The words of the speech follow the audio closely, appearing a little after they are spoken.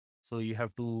So you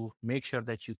have to make sure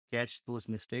that you catch those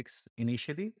mistakes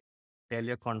initially. Tell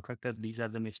your contractor, these are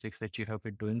the mistakes that you have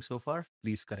been doing so far.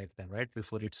 Please correct them, right?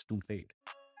 Before it's too late.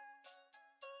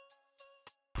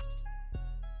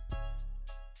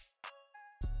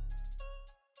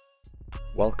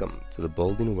 Welcome to the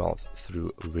Building Wealth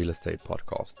Through Real Estate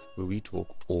podcast, where we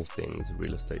talk all things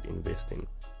real estate investing,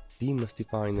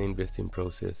 demystifying the investing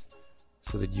process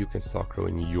so that you can start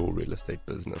growing your real estate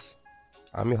business.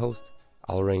 I'm your host,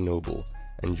 Alray Noble,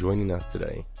 and joining us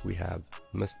today, we have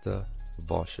Mr.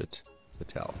 Varshit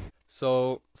Patel.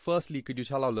 So, firstly, could you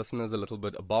tell our listeners a little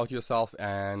bit about yourself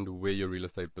and where your real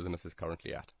estate business is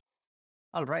currently at?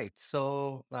 All right.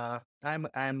 So I'm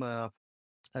a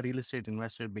real estate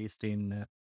investor based in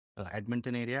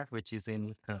Edmonton area, which is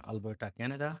in Alberta,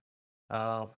 Canada.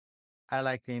 Uh,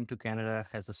 I came to Canada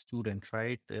as a student,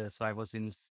 right? So I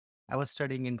was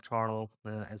studying in Toronto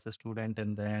as a student,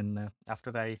 and then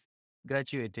after I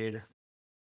graduated,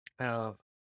 uh,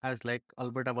 I was like,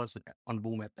 Alberta was on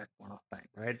boom at that point of time,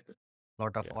 right? A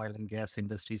lot of Yeah. oil and gas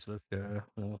industries was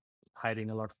hiring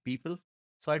a lot of people.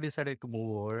 So I decided to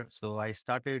move over. So I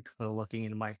started working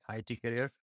in my IT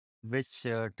career, which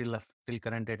till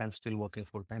current date I'm still working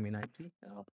full time in IT.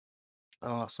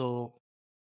 So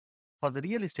for the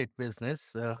real estate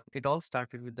business, it all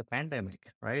started with the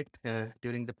pandemic, right?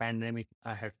 During the pandemic,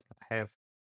 have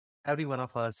every one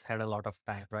of us had a lot of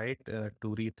time, right, to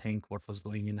rethink what was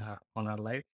going in on our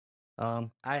life.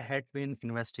 I had been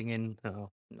investing in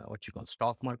what you call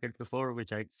stock market before,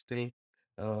 which I still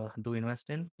do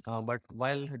invest in. But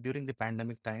while during the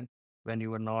pandemic time, when you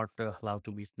were not allowed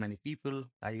to meet many people,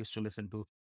 I used to listen to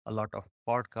a lot of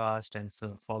podcasts and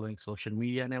so following social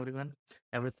media and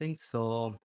everything.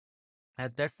 So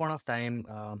at that point of time,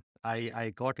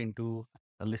 I got into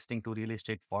listening to real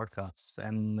estate podcasts,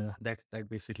 and that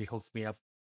basically hooked me up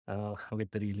with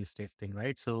the real estate thing,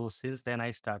 right? So since then, I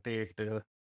started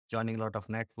joining a lot of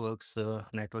networks,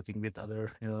 networking with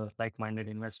other like-minded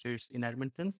investors in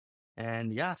Edmonton,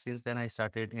 and yeah, since then I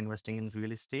started investing in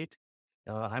real estate.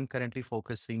 I'm currently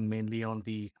focusing mainly on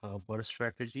the burst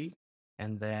strategy,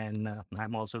 and then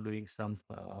I'm also doing some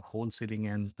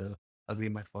wholesaling and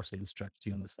agreement for sale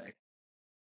strategy on the side.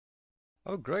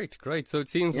 Oh, great, great. So it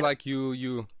seems Yeah. like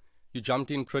you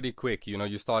jumped in pretty quick. You know,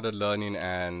 you started learning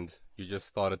and you just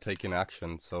started taking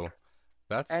action. So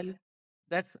that's And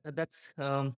that's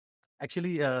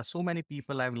actually so many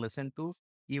people I've listened to,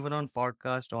 even on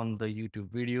podcast, on the YouTube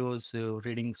videos,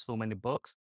 reading so many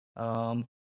books. Um,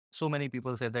 so many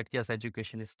people say that yes,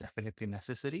 education is definitely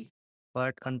necessary,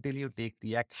 but until you take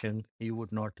the action, you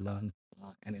would not learn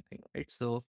anything, right?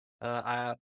 So,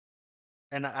 I,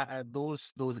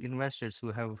 those investors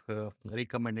who have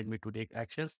recommended me to take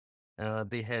actions,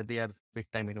 they are big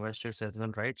time investors as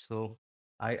well, right? So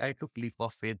I took leap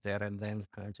of faith there and then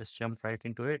just jumped right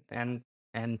into it, and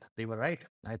they were right.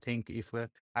 I think if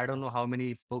I don't know how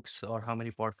many books or how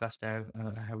many podcasts I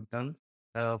have done.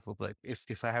 But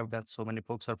if I have done so many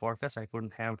books or podcasts, I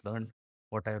couldn't have learned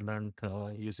what I learned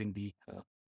using the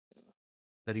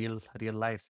real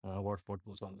life what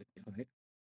goes on with you, right?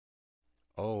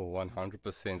 oh,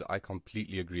 100%. I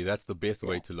completely agree. That's the best Yeah,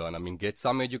 way to learn. I mean, get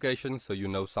some education so you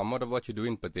know somewhat of what you're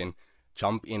doing, but then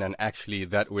jump in and actually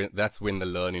that's when the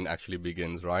learning actually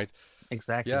begins, right? Yeah,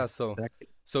 exactly, so exactly.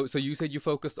 so you said you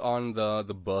focused on the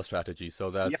BRRRR strategy. So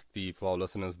Yeah, that's the for our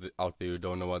listeners out there who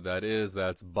don't know what that is,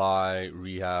 that's buy,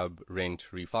 rehab, rent,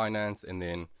 refinance, and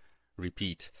then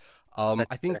repeat. that's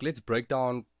I think correct. let's break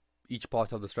down each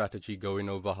part of the strategy, going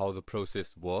over how the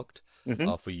process worked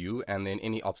Mhm. for you, and then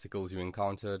any obstacles you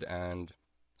encountered and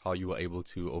how you were able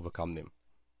to overcome them.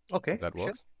 If Okay, that sure.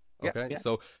 works. Yeah, Okay. yeah.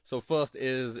 So first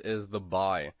is the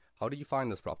buy. How do you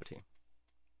find this property?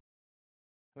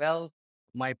 Well,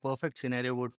 my perfect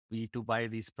scenario would be to buy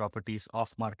these properties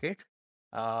off market.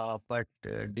 But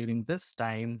during this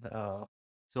time,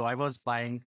 so I was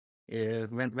buying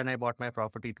when I bought my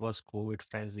property, it was COVID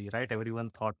frenzy, right? Everyone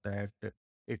thought that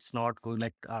it's not good,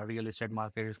 like our real estate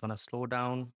market is going to slow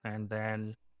down, and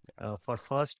then for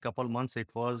first couple months it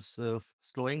was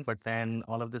slowing, but then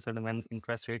all of a sudden when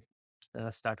interest rate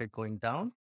started going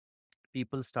down,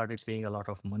 people started paying a lot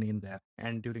of money in there.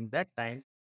 And during that time,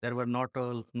 there were not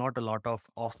a lot of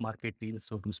off-market deals,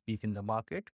 so to speak, in the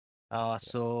market.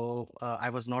 So I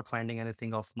was not finding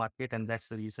anything off market, and that's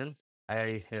the reason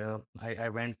I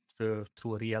went through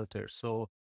a realtor. So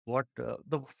what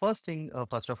the first thing,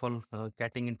 first of all,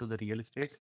 getting into the real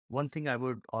estate, one thing I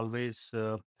would always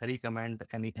recommend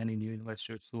any new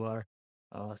investors who are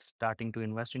starting to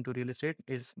invest into real estate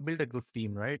is build a good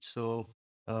team, right? So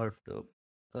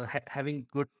having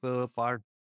good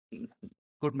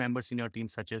good members in your team,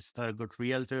 such as a good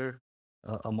realtor,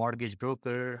 a mortgage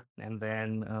broker, and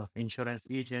then insurance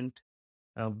agent.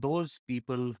 Those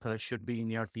people should be in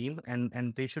your team,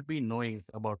 and they should be knowing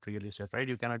about real estate, right?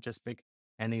 You cannot just pick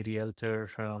any realtor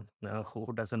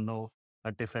who doesn't know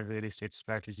a different real estate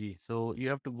strategy. So you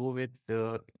have to go with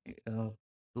uh,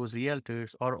 those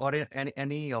realtors, or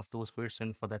any of those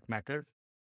person for that matter,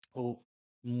 who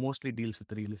mostly deals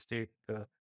with real estate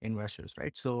investors,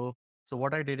 right? So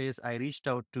what I did is I reached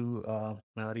out to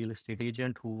a real estate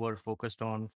agent who was focused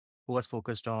on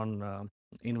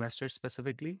investors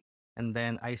specifically, and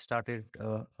then I started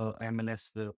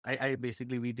MLS. I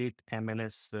basically we did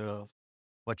MLS,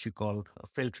 what you call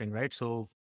filtering, right? So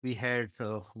we had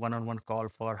one-on-one call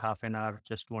for half an hour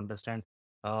just to understand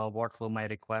what were my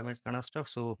requirements, kind of stuff.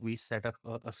 So we set up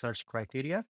a search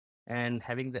criteria, and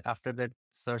having the after that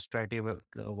search criteria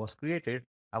was created,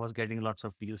 I was getting lots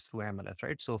of deals through MLS,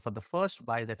 right? So for the first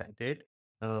buy that I did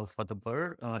for the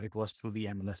BRRRR, it was through the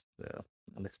MLS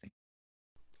listing.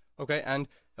 Okay, and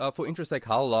for interest sake,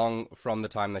 how long from the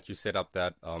time that you set up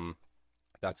that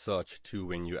that search to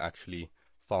when you actually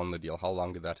found the deal? How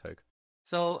long did that take?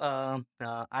 So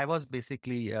I was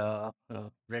basically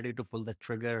ready to pull the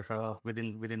trigger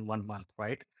within 1 month,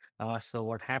 right? So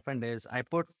what happened is I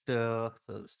put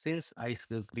since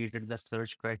created the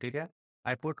search criteria,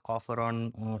 I put offer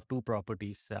on two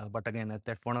properties. But again, at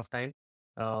that point of time,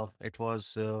 it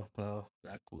was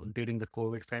during the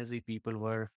COVID frenzy. People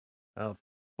were uh,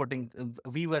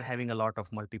 we were having a lot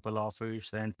of multiple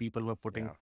offers, and people were putting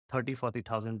Yeah, 30,000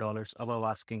 $40,000 above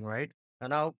asking, right?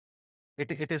 And now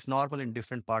it is normal in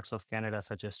different parts of Canada,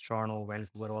 such as Toronto,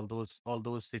 Vancouver, all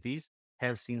those cities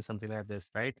have seen something like this,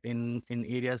 right? In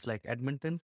areas like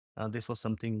Edmonton, this was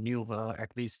something new, at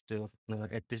least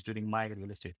during my real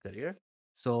estate career.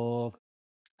 So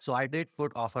so I did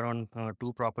put offer on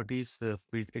two properties.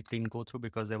 It didn't go through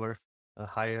because there were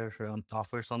higher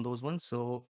offers on those ones.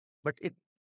 So, but it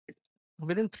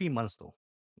within 3 months though,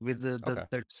 with okay.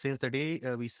 the since the day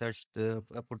we searched,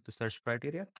 put the search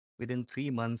criteria, within 3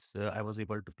 months I was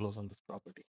able to close on this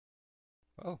property.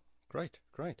 Oh, great,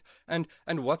 great. And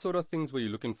what sort of things were you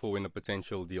looking for when a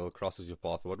potential deal crosses your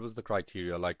path? What was the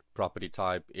criteria, like property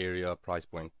type, area, price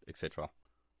point, etc.?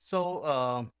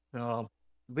 So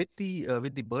with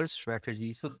the burst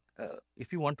strategy, so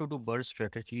if you want to do burst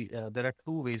strategy, there are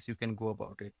two ways you can go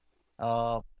about it.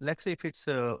 Let's say if it's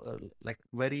like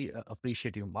very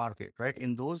appreciative market, right?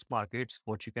 In those markets,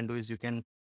 what you can do is you can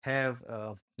have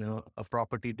a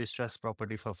property, distressed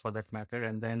property for that matter,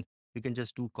 and then you can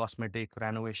just do cosmetic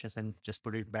renovations and just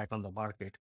put it back on the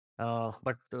market.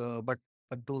 But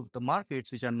the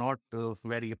markets which are not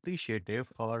very appreciative,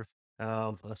 or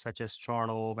such as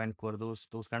Toronto, Vancouver,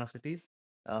 those kind of cities.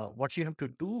 What you have to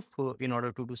do in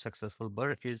order to do successful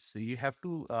work is you have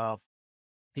to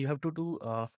do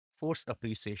force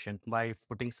appreciation by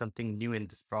putting something new in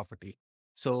this property.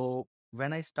 So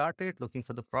when I started looking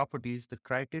for the properties, the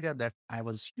criteria that I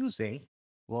was using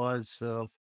was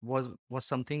was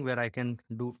something where I can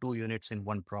do two units in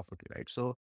one property, right?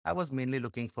 So I was mainly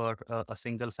looking for a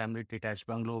single family detached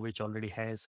bungalow which already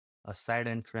has a side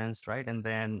entrance, right? And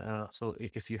then so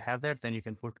if you have that, then you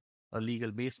can put a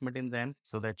legal basement in them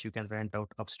so that you can rent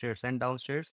out upstairs and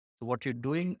downstairs. So what you're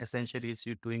doing essentially is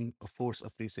you're doing a force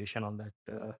appreciation on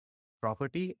that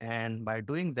property, and by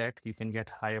doing that, you can get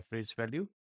higher face value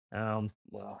to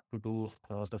do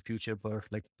the future birth,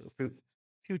 like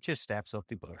future steps of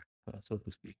the birth, so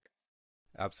to speak.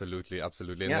 Absolutely,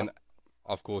 absolutely. And Yeah, then,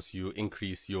 of course, you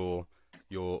increase your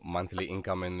monthly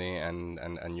income in there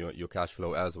and your cash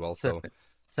flow as well. So certainly,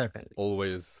 certainly.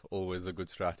 always a good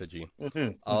strategy. Hmm.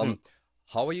 Um,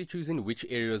 how are you choosing which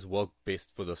areas work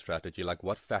best for the strategy? Like,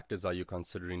 what factors are you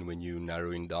considering when you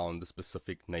narrowing down the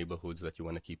specific neighborhoods that you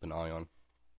want to keep an eye on?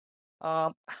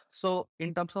 Um, so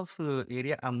in terms of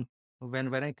area,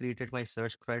 when I created my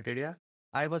search criteria,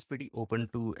 I was pretty open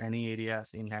to any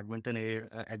areas in Edmonton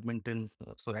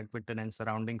and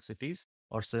surrounding cities,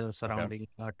 or Okay. surrounding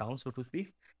towns, so to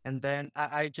speak. And then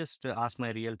I just asked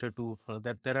my realtor to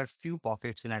that there are few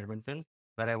pockets in Edmonton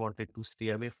where I wanted to stay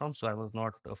away from, so I was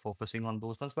not focusing on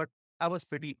those ones. But I was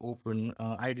pretty open.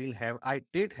 I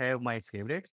did have my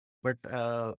favorites, but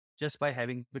just by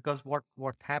having, because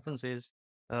what happens is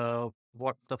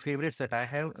what the favorites that I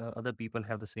have, other people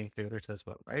have the same favorites as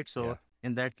well, right? So Yeah.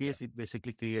 in that Yeah. case, it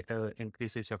basically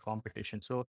increases your competition.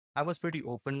 So I was pretty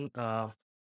open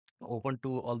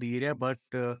to all the area, but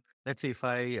let's say if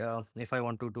I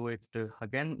want to do it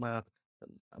again,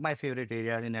 my favorite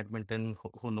area in Edmonton,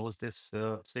 who knows this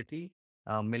city,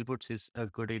 Millwoods is a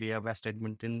good area, West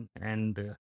Edmonton, and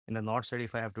in the north side,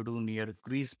 if I have to do near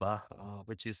Greaseba,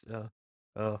 which is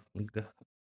the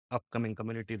upcoming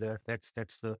community there. That's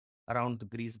around the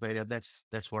Greece area.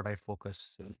 That's what I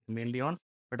focus mainly on.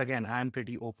 But again, I'm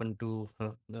pretty open to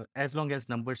as long as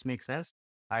numbers make sense.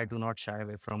 I do not shy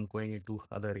away from going into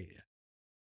other areas.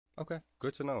 Okay,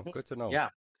 good to know. Good to know. Yeah,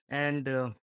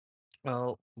 and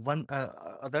one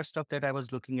other stuff that I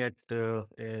was looking at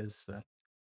is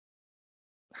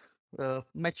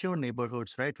mature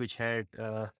neighborhoods, right, which had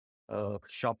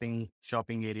shopping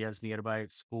areas nearby,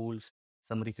 schools,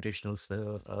 some recreational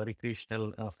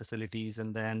facilities,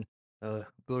 and then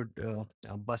good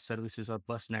bus services or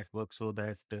bus network, so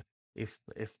that if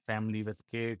family with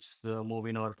kids move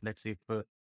in, or let's say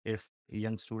if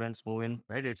young students move in,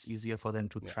 right, it's easier for them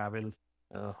to Yeah, travel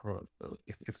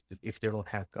if they don't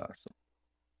have cars.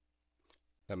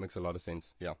 that makes a lot of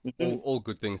sense. Yeah, Mhm. all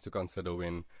good things to consider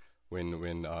when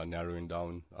narrowing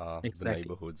down the Exactly.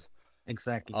 neighborhoods.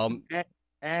 Exactly. Um,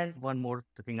 And one more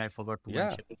thing I forgot to yeah,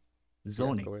 mention, yeah,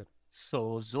 zoning. go ahead.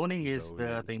 So zoning is the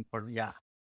Zoning. important, yeah.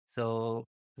 So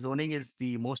zoning is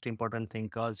the most important thing,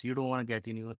 because you don't want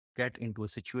to get into a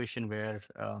situation where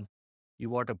you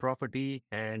bought a property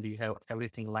and you have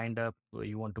everything lined up.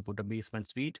 You want to put a basement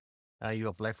suite. You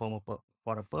apply for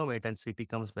a permit, and city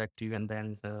comes back to you and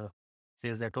then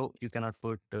says that, oh, you cannot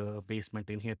put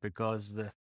basement in here because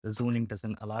the zoning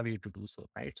doesn't allow you to do so,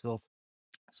 right? So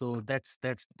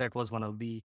that was one of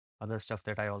the other stuff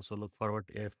that I also look forward,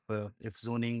 if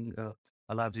zoning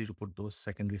allows you to put those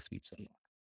secondary suites in.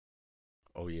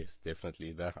 Oh yes,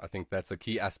 definitely. That I think that's a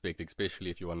key aspect,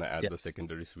 especially if you want to add the Yes.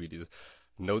 secondary suite. Is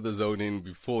know the zoning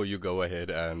before you go ahead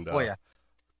and Oh yeah.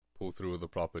 pull through the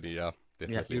property. Yeah, Yeah.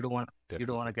 definitely, You don't want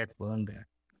definitely. to get burned there.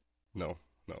 No,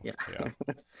 no, Yeah. yeah,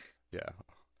 yeah.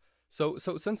 So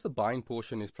since the buying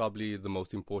portion is probably the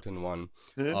most important one,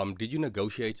 did you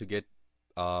negotiate to get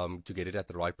it at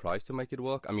the right price to make it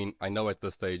work? I mean, I know at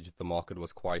this stage the market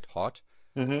was quite hot.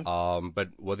 Mm-hmm.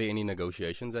 But were there any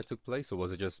negotiations that took place, or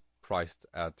was it just priced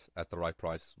at the right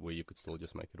price where you could still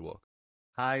just make it work?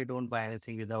 I don't buy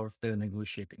anything without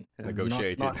negotiating.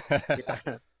 Negotiated.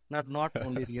 Yeah, not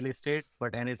only real estate,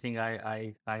 but anything.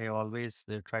 I always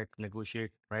try to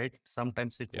negotiate. Right?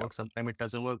 Sometimes it Yeah, works, sometimes it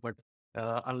doesn't work. But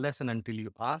unless and until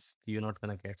you ask, you're not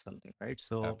gonna get something, right?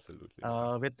 So absolutely.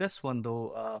 Yeah. with this one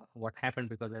though, what happened,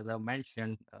 because as I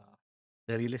mentioned,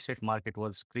 the real estate market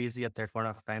was crazy at that point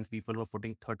of time. People were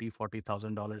putting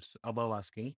 $30,000-$40,000 above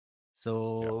asking. Yeah.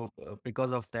 So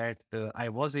because of that, I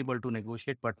was able to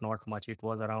negotiate, but not much. It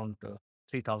was around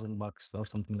 $3,000 or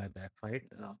something like that, right?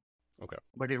 Okay.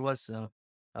 But it was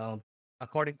uh,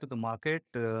 according to the market,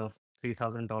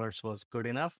 $3,000 was good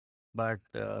enough. But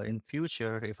in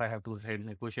future, if I have to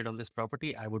negotiate on this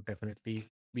property, I would definitely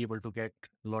be able to get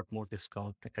a lot more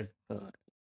discount at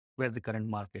where the current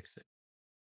market's at.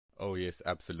 Oh yes,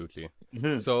 absolutely.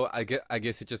 Mhm. So I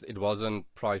guess it wasn't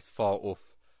priced far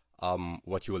off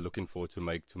what you were looking for to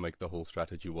make the whole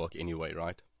strategy work anyway,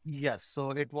 right? Yes,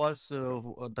 so it was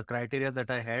Okay. the criteria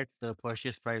that I had. The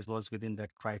purchase price was within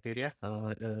that criteria.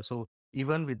 So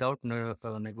even without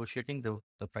negotiating,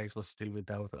 the price was still Would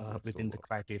still within the work.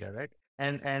 criteria, right?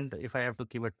 And if I have to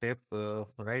give a tip,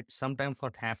 right, sometimes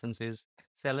what happens is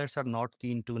sellers are not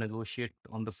keen to negotiate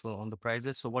on the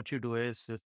prices. So what you do is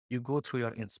you go through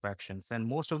your inspections, and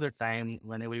most of the time,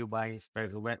 whenever you buy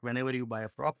a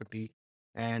property,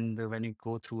 and when you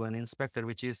go through an inspector,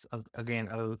 which is again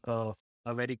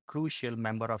a very crucial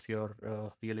member of your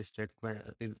real estate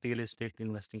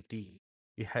investing team.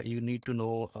 You need to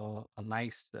know a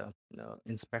nice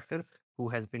inspector who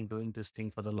has been doing this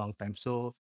thing for the long time.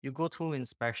 So you go through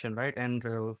inspection, right? And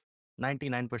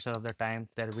 99% of the time,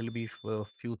 there will be a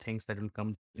few things that will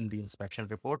come in the inspection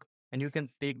report. And you can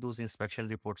take those inspection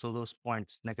reports, so those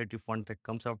points, negative point that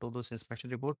comes out of those inspection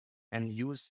report, and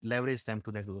leverage them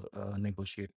to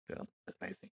negotiate the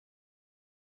pricing.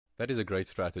 That is a great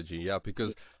strategy, yeah,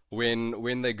 because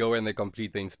when they go and they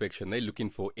complete the inspection, they're looking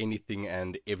for anything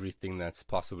and everything that's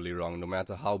possibly wrong, no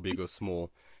matter how big or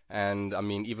small. And I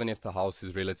mean, even if the house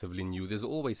is relatively new, there's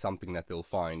always something that they'll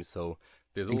find. So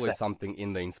there's always Exactly. something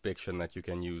in the inspection that you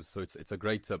can use. So it's a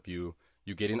great tip. You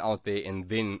get in out there, and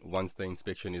then once the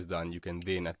inspection is done, you can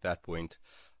then at that point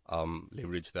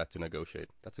leverage that to negotiate.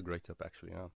 That's a great tip,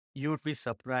 actually. Yeah. You would be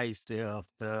surprised of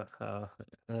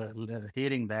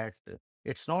hearing that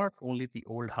it's not only the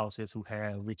old houses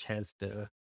which has the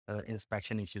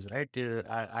inspection issues, right?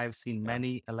 I've seen Yeah.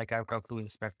 many, like I've talked to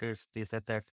inspectors, they said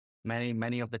that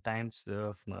many of the times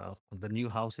the new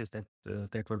houses that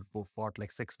were bought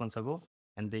like 6 months ago,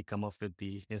 and they come up with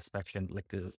the inspection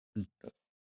like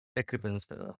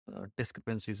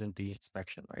discrepancies in the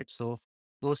inspection, right? So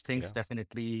those things Yeah.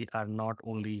 definitely are not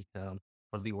only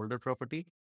for the older property.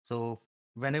 So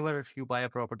whenever you buy a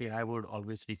property, I would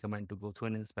always recommend to go through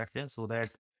an inspection, so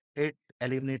that it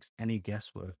eliminates any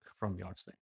guesswork from your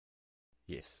side.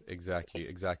 Yes,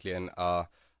 exactly. And I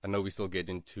know we still get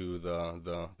into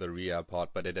the rehab part,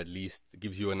 but it at least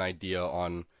gives you an idea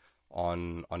on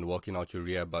working out your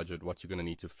rehab budget, what you're gonna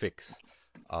need to fix,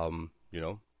 you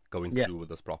know, going Yeah, through with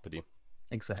this property.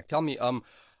 exactly. Tell me,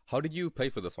 how did you pay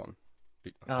for this one?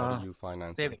 How did Uh, you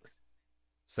finance it? Savings.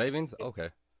 Savings? Okay,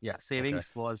 Yeah, okay,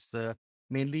 savings was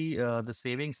mainly the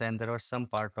savings, and there was some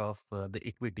part of the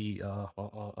equity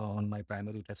on my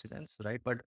primary residence, right?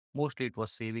 But mostly it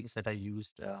was savings that I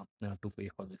used to pay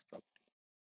for this property.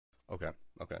 okay,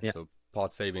 okay. Yeah. So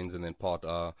part savings and then part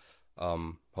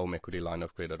home equity line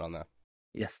of credit on that.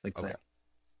 Yes, Okay, exactly.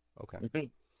 okay.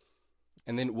 Mhm.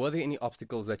 And then were there any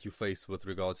obstacles that you faced with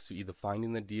regards to either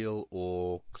finding the deal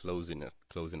or closing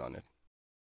on it?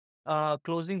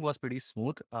 Closing was pretty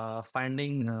smooth.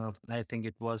 Finding, I think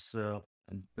it was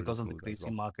Pretty because of the smooth as crazy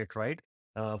well. market, right?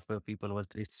 For people was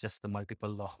it's just the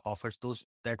multiple offers. Those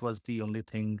that was the only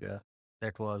thing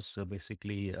that was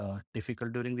basically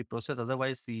difficult during the process.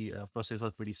 Otherwise, the process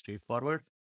was pretty straightforward.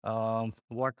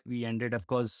 What we ended, of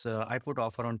course, I put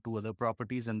offer on two other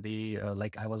properties, and they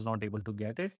like I was not able to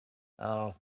get it.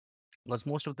 Uh, because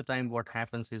most of the time what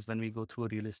happens is when we go through a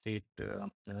real estate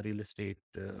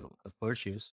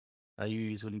purchase, you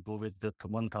usually go with the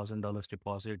 $1,000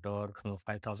 deposit or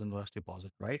 $5,000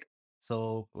 deposit, right?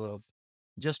 So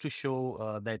just to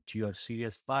show that you are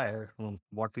serious buyer,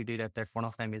 what we did at that point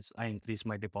of time is I increased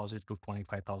my deposit to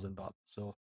 $25,000.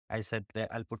 So I said that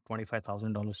I'll put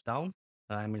 $25,000 down.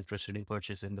 I'm interested in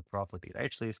purchasing the property,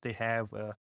 right? So if they have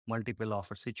multiple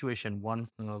offer situation, one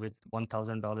with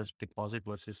 $1,000 deposit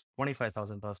versus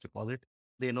 $25,000 deposit,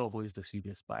 they know who is the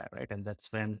serious buyer, right? And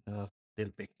that's when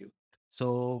they'll pick you.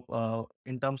 So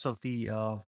in terms of the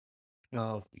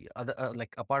other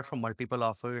like apart from multiple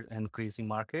offer and crazy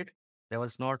market, there were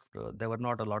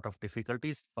not a lot of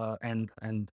difficulties, and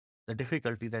the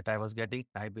difficulty that I was getting,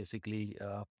 I basically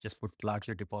just put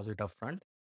larger deposit upfront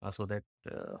so that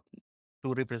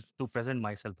to present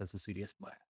myself as a serious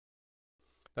buyer.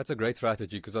 That's a great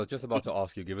strategy because I was just about to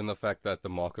ask you, given the fact that the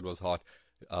market was hot,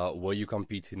 were you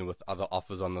competing with other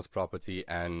offers on this property,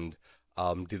 and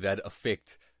did that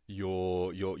affect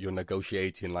your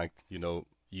negotiating? Like,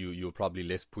 you're probably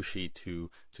less pushy to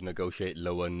negotiate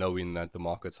lower, knowing that the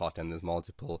market's hot and there's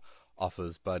multiple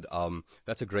offers. But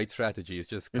that's a great strategy. It's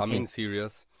just come in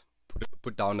serious,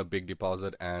 put down a big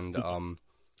deposit, and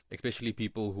especially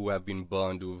people who have been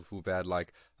burned, who've had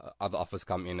like other offers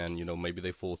come in, and maybe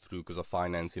they fall through because of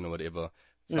financing or whatever.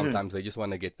 Sometimes they just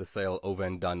want to get the sale over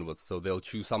and done with, so they'll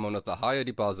choose someone with a higher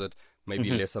deposit,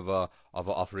 maybe less of a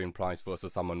offering price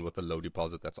versus someone with a low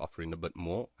deposit that's offering a bit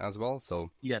more as well.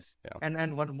 So Yes. yeah,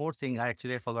 And one more thing, I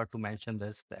forgot to mention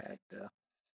this, that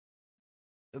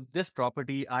this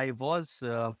property, I was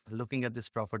looking at this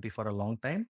property for a long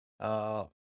time. Uh,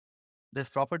 this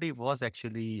property was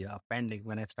actually pending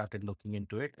when I started looking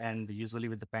into it. And usually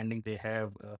with the pending, they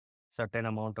have a certain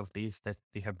amount of days that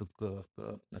they have to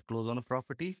close on a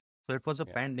property. So it was a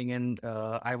yeah, pending, and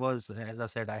I was, as I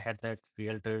said, I had that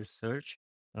realtor search.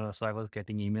 So I was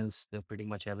getting emails pretty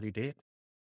much every day,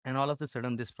 and all of a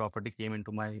sudden, this property came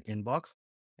into my inbox.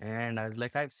 And I was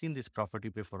like, I've seen this property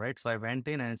before, right? So I went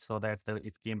in and saw that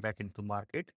it came back into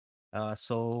market.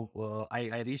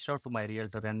 I reached out to my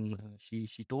realtor, and she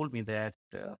told me that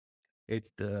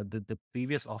the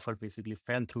previous offer basically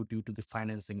fell through due to the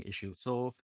financing issue.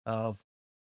 So uh,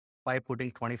 by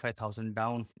putting 25,000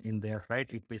 down in there, right?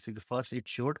 It basically first it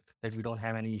showed that we don't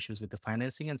have any issues with the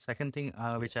financing, and second thing,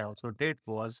 which I yes, also did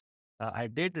was I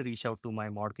did reach out to my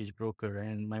mortgage broker,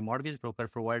 and my mortgage broker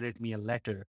provided me a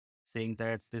letter saying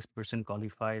that this person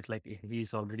qualifies, like he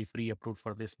is already pre-approved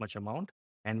for this much amount,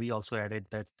 and we also added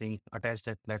that thing, attached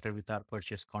that letter with our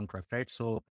purchase contract, right?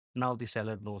 So now the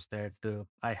seller knows that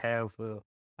I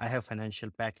have financial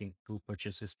backing to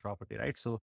purchase this property, right?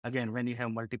 So again, when you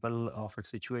have multiple offer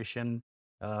situation,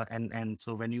 and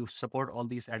so when you support all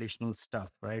these additional stuff,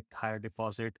 right, higher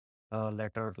deposit,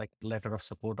 letter of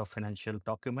support of financial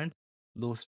document,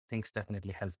 those things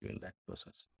definitely help you in that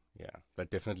process. yeah, that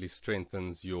definitely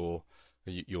strengthens your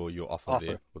offer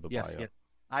there Offer. with the Yes, buyer. yes.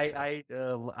 Yeah,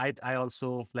 I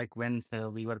also, like, when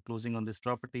we were closing on this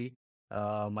property,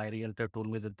 my realtor told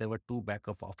me that there were two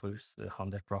backup offers on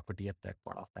that property at that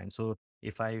point of time. So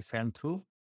if I fell through,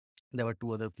 there were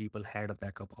two other people had a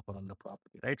backup offer on the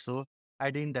property, right? So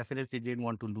I definitely didn't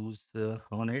want to lose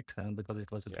on it because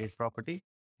it was a yeah, great property.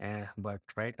 But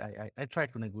right, I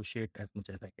tried to negotiate as much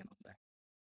as I can on that.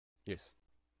 yes,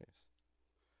 yes.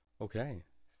 Okay.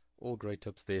 All great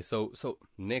tips there. So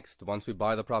next, once we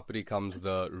buy the property, comes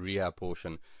the rehab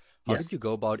portion. How did you Yes.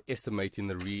 go about estimating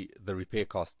the repair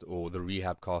cost or the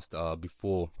rehab cost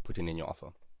before putting in your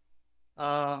offer?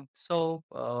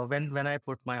 When I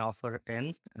put my offer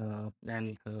in,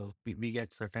 and we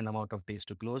get certain amount of days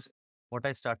to close, what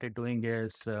I started doing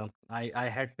is I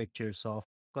had pictures of,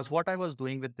 because what I was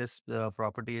doing with this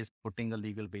property is putting a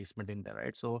legal basement in there,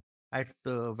 right? So I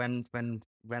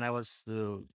when I was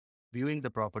viewing the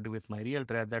property with my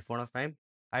realtor at that point of time,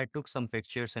 I took some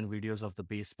pictures and videos of the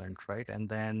basement, right? And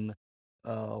then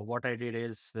what I did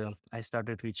is I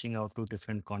started reaching out to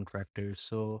different contractors.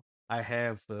 So I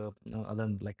have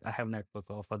I have network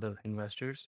of other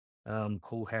investors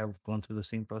who have gone through the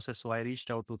same process. So I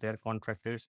reached out to their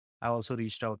contractors. I also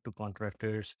reached out to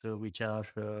contractors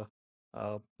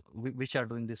uh, which are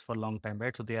doing this for a long time,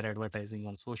 right? So they are advertising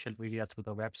on social media through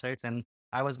the websites, and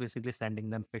I was basically sending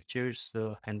them pictures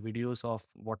and videos of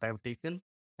what I've taken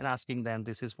and asking them,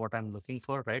 this is what I'm looking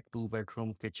for, right? 2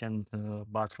 bedroom, kitchen,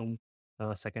 bathroom,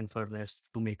 second furnace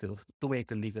to make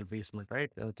a legal basement,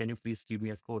 right? Can you please give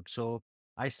me a quote? So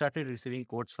I started receiving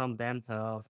quotes from them,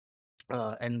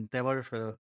 and there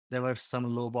were some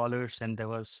low ballers, and there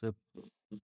was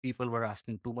people were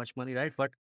asking too much money, right?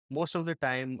 But most of the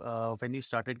time, when you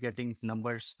started getting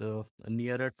numbers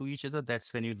nearer to each other,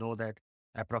 that's when you know that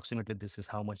approximately this is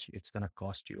how much it's gonna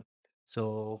cost you.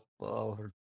 So,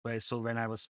 so when I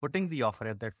was putting the offer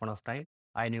at that point of time,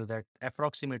 I knew that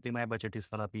approximately my budget is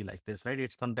gonna be like this, right?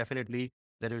 It's gonna definitely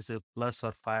there is a plus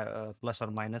or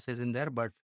minuses in there,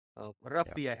 but Yeah.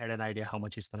 roughly I had an idea how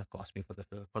much it's gonna cost me for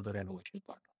the renovation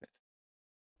part of it.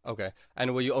 Okay.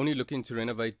 And were you only looking to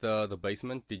renovate the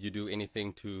basement? Did you do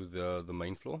anything to the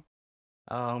main floor?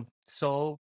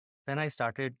 So when I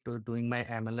started doing my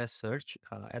MLS search,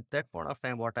 at that point of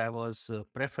time, what I was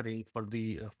preferring for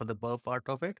the above part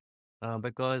of it,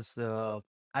 because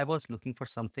I was looking for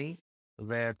something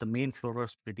where the main floor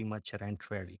was pretty much rent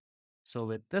ready. So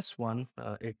with this one,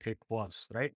 it was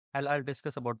right. I'll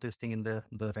discuss about this thing in the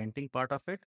renting part of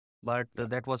it, but Yeah.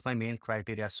 that was my main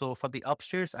criteria. So for the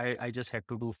upstairs, I just had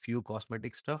to do few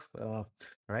cosmetic stuff.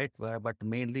 Right? But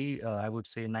mainly, I would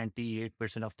say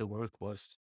 98% of the work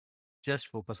was just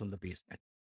focus on the basement.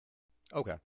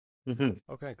 Okay. Hmm.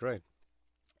 Okay, great.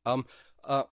 Um,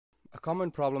 uh, a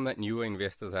common problem that newer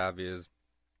investors have is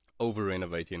over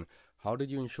renovating. How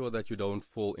did you ensure that you don't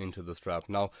fall into this trap?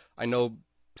 Now, I know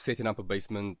setting up a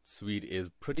basement suite is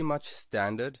pretty much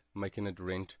standard, making it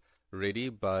rent ready,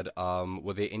 but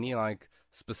were there any like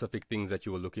specific things that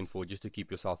you were looking for just to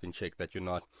keep yourself in check that you're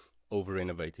not over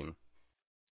renovating?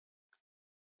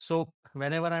 So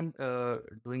whenever I'm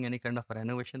doing any kind of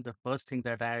renovation, the first thing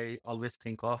that I always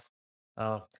think of,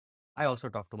 uh, I also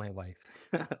talk to my wife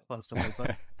first of all,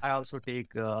 because I also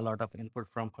take a lot of input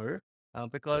from her. Yeah,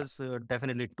 Because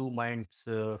definitely two minds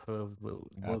will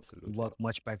absolutely. work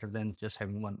much better than just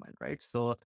having one mind, right?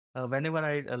 So whenever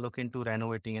I look into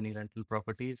renovating any rental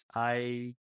properties,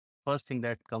 I first thing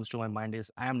that comes to my mind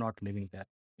is I am not living there.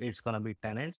 It's gonna be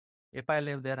tenants. If I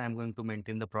live there, I'm going to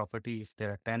maintain the property. If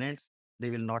there are tenants, they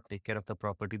will not take care of the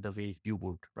property the way you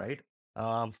would, right?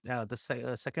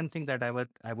 The second thing that I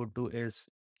would do is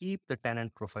keep the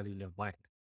tenant profile in your mind,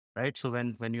 right? So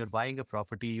when you're buying a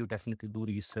property, you definitely do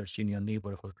research in your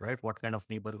neighborhood, right? What kind of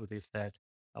neighborhood is that?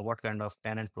 What kind of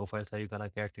tenant profiles are you gonna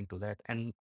get into that?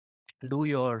 And do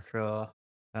your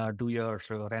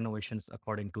renovations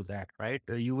according to that, right?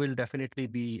 You will definitely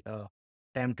be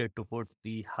tempted to put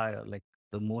the higher, like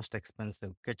the most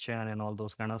expensive kitchen and all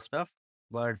those kind of stuff.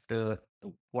 But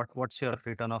what's your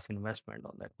return of investment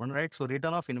on that one, right? So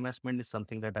return of investment is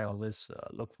something that I always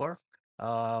look for.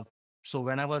 Uh, so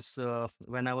when I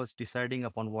was deciding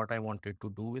upon what I wanted to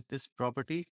do with this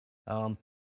property, um,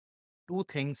 two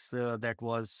things that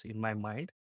was in my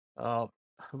mind. Uh,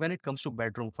 when it comes to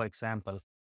bedroom, for example,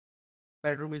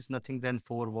 bedroom is nothing than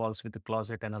four walls with a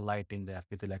closet and a light in there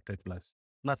with electric plugs.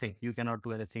 Nothing. You cannot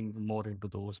do anything more into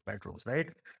those bedrooms, right?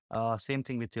 Same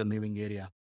thing with your living area.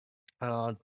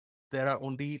 Uh, there are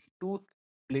only two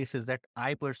places that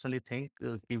I personally think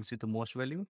gives you the most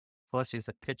value. First is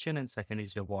the kitchen, and second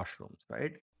is your washrooms,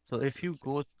 right? So Absolutely.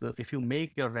 if you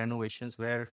make your renovations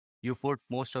where you put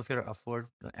most of your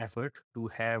effort to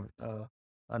have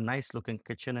a nice looking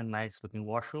kitchen and nice looking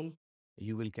washroom,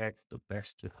 you will get the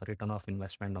best return of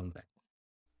investment on that.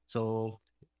 So,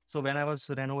 so when I was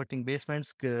renovating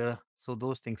basements, so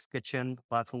those things, kitchen,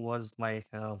 bathroom was my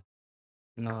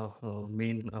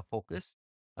main focus.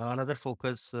 Another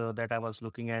focus that I was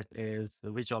looking at is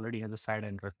which already has a side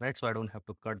entrance, right? So I don't have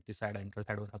to cut the side entrance.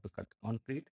 I don't have to cut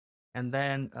concrete. And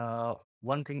then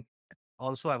one thing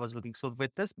also I was looking. So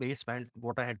with this basement,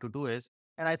 what I had to do is,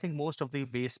 and I think most of the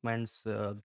basements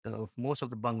most of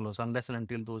the bungalows, unless and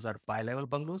until those are bi-level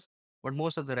bungalows, but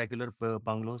most of the regular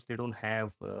bungalows, they don't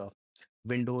have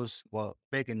windows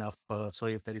big enough. So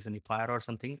if there is any fire or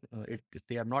something,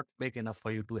 they are not big enough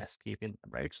for you to escape in,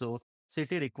 right? So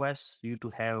city requests you to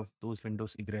have those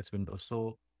windows, egress windows.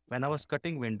 So when I Yeah. was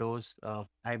cutting windows,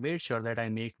 I made sure that I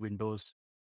make windows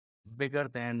bigger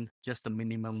than just the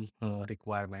minimum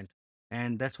requirement,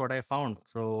 and that's what I found.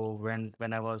 So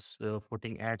when I was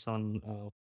putting ads on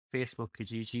Facebook,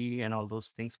 Kijiji, and all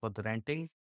those things for the renting,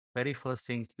 very first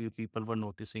thing people were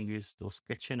noticing is those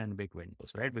kitchen and big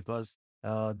windows, right? Because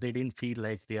they didn't feel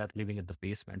like they are living in the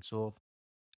basement. So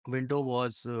window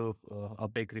was a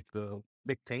big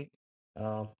thing.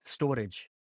 Storage,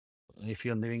 if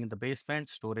you're living in the basement,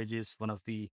 storage is one of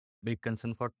the big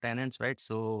concern for tenants, right?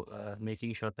 So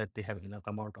making sure that they have enough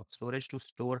amount of storage to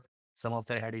store some of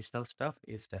their additional stuff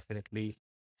is definitely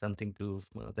something to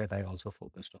that I also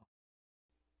focused on.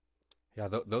 Yeah,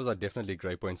 those are definitely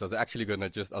great points. I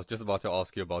was just about to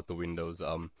ask you about the windows,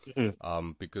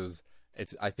 Mhm. because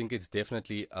I think it's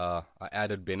definitely a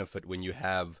added benefit when you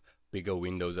have bigger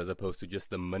windows as opposed to just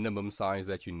the minimum size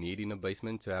that you need in a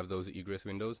basement to have those egress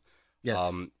windows.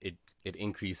 Yes, It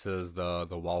increases the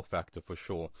wow factor for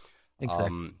sure.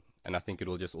 exactly. And I think it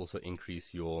will just also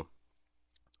increase your,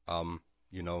 um,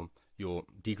 you know, your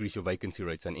decrease your vacancy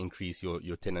rates and increase your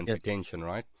tenant Yes, retention,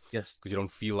 right? yes. Because you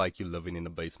don't feel like you're living in a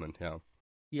basement. Yeah.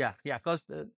 Yeah, yeah, because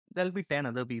there'll be 10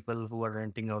 other people who are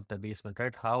renting out the basement,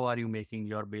 right? How are you making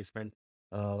your basement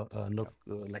Yeah. look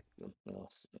like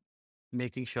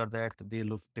making sure that they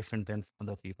look different than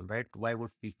other people, right? Why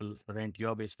would people rent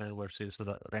your basement versus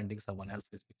renting someone else's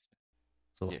basement?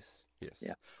 So, Yes, yes.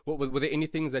 yeah. Well, were there any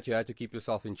things that you had to keep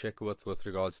yourself in check with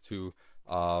regards to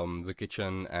the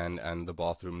kitchen and the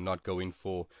bathroom, not going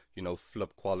for,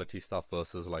 flip quality stuff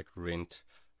versus like rent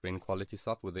quality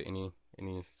stuff? Were there any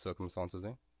circumstances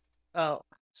there? Uh,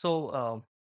 so,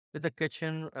 with the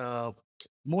kitchen,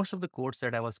 most of the quotes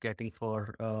that I was getting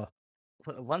for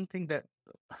one thing that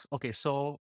okay,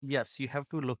 so yes, you have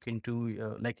to look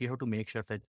into like you have to make sure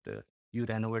that you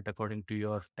renovate according to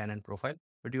your tenant profile,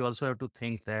 but you also have to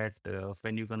think that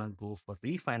when you're gonna go for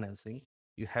refinancing,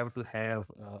 you have to have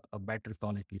a better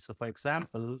quality. So for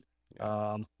example,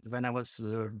 Yeah, when I was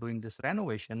doing this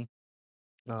renovation,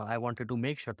 I wanted to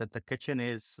make sure that the kitchen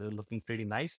is looking pretty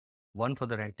nice. One for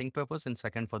the renting purpose, and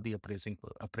second for the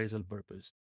appraisal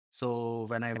purpose. So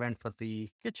when I went for the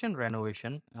kitchen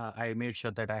renovation, I made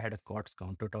sure that I had a quartz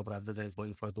countertop rather than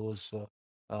going for those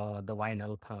the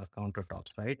vinyl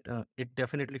countertops. Right? It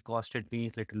definitely costed me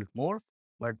a little bit more,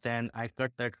 but then I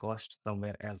cut that cost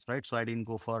somewhere else. Right? So I didn't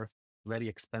go for very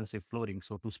expensive flooring,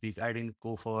 so to speak. I didn't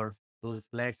go for those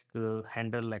black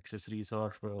handle accessories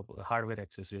or hardware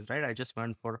accessories, right? I just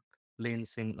went for plain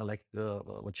sim like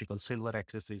what you call silver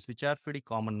accessories, which are pretty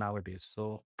common nowadays.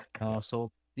 So, yeah,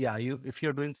 so yeah, you if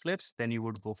you're doing flips, then you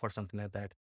would go for something like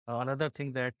that. Another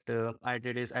thing that I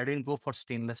did is I didn't go for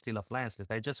stainless steel appliances.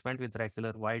 I just went with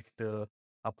regular white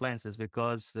appliances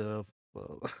because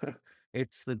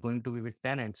it's going to be with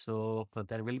tenants, so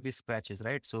there will be scratches,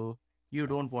 right? So you yeah.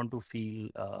 don't want to feel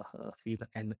a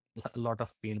lot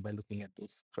of pain by looking at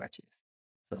those scratches.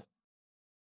 So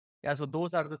yeah, so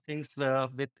those are the things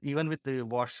with even with the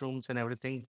washrooms and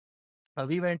everything.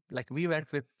 We went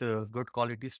with good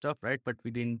quality stuff, right? But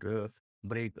we didn't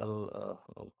break a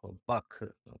buck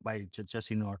by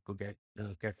just in order to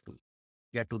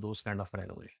get to those kind of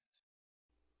renovations.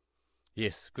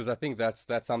 Yes, because I think that's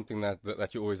something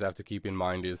that you always have to keep in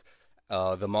mind is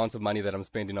the amount of money that I'm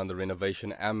spending on the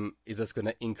renovation. Is this going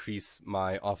to increase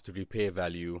my after repair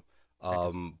value That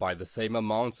is by the same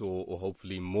amount or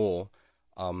hopefully more,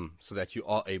 so that you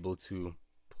are able to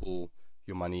pull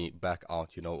your money back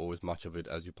out, or as much of it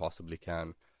as you possibly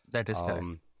can. that is correct.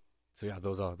 Um, so yeah,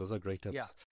 those are great Yeah.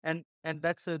 tips. And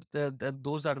that's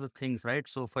those are the things, right?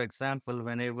 So, for example,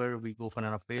 whenever we go for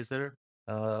an appraiser,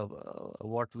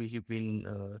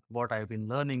 what I've been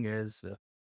learning is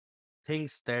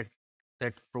things that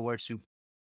provides you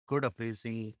good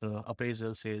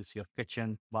appraisals is your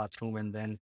kitchen, bathroom, and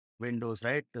then windows,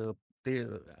 right? The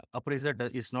appraiser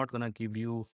is not gonna give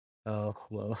you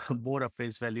more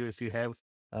appraised value if you have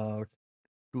uh,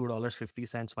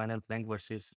 $2.50 final plank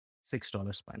versus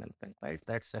 $6 final plank, right?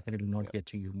 That's definitely not Yeah.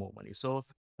 getting you more money. So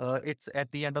it's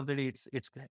at the end of the day,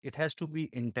 it has to be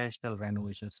intentional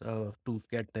renovations to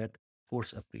get that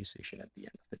force appreciation at the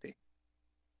end of the day.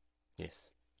 Yes.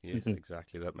 Yes, Hmm.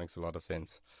 exactly. That makes a lot of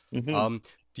sense. Hmm. Um,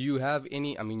 do you have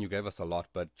any, I mean, you gave us a lot,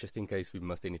 but just in case we've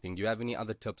missed anything, do you have any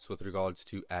other tips with regards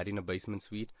to adding a basement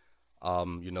suite?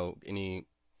 Any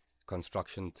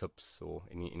construction tips or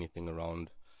anything around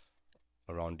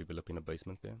developing a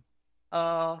basement there?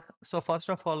 So first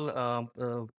of all,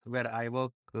 where I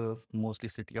work, mostly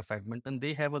city of Edmonton,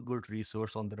 they have a good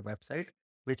resource on their website,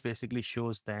 which basically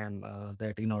shows them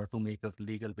that in order to make a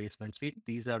legal basement suite,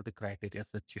 these are the criteria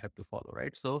that you have to follow,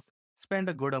 right? So spend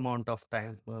a good amount of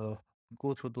time,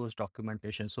 go through those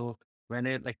documentation. So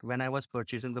when I was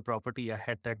purchasing the property, I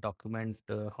had that document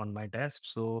on my desk.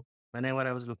 So whenever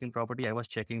I was looking property, I was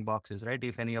checking boxes, right?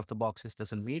 If any of the boxes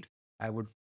doesn't meet, I would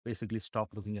basically stop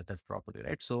looking at that property,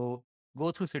 right? So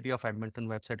go through City of Edmonton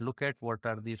website, look at what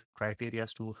are the criteria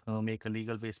to make a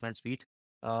legal basement suite.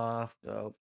 Uh, uh,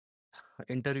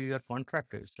 Interview your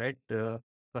contractors, right? Because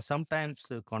sometimes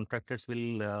contractors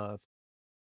will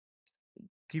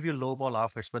give you lowball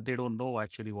offers, but they don't know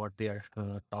actually what they are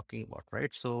talking about,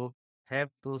 right? So have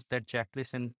that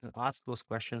checklist and ask those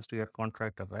questions to your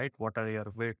contractor, right? What are your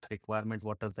width requirements?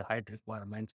 What are the height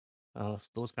requirements?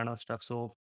 Those kind of stuff.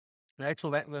 So right.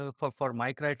 So for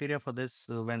my criteria for this,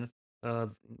 when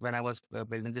I was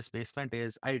building this basement,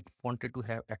 is I wanted to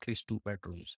have at least two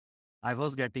bedrooms. I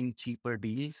was getting cheaper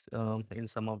deals in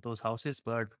some of those houses,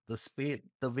 but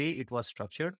the way it was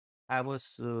structured, I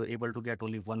was able to get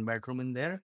only one bedroom in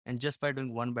there. And just by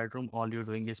doing one bedroom, all you're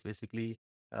doing is basically,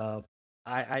 uh,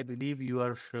 I believe you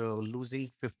are losing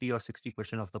 50 or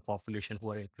 60% of the population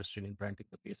who are interested in renting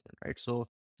the basement, right? So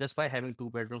just by having two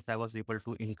bedrooms, I was able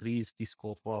to increase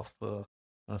the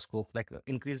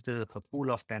increase the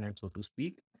pool of tenants, so to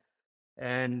speak.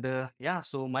 And yeah,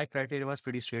 so my criteria was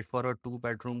pretty straightforward: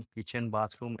 two-bedroom, kitchen,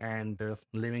 bathroom, and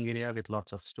living area with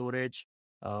lots of storage.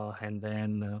 And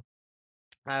then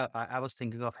I was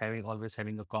thinking of always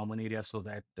having a common area so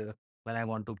that when I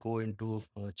want to go into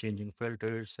changing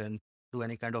filters and do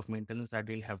any kind of maintenance, I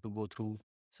didn't have to go through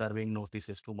serving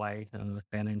notices to my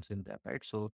tenants in there, right?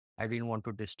 So I didn't want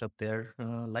to disturb their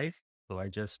life. So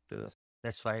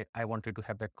that's why I wanted to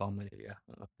have that common area.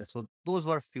 So those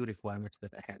were few requirements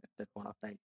that I had at that point of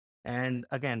time. And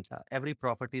again, every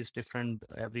property is different.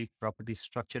 Every property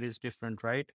structure is different,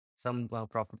 right? Some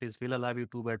properties will allow you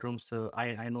two bedrooms.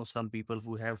 I know some people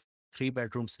who have three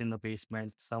bedrooms in the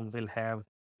basement. Some will have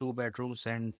two bedrooms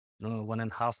and one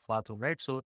and a half bathroom, right?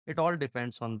 So it all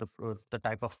depends on the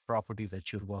type of property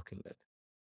that you're working with.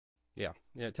 Yeah,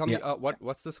 yeah. Tell Yeah. me,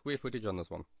 what's the square footage on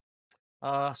this one?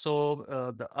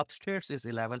 The upstairs is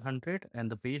 1100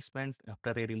 and the basement,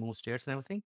 after they remove stairs and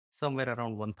everything, somewhere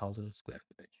around 1000 square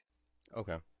footage.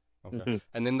 Okay, okay. Mhm.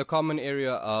 And then the common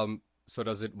area, so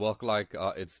does it work like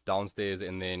it's downstairs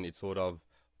and then it's sort of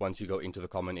once you go into the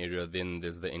common area, then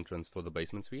there's the entrance for the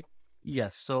basement suite?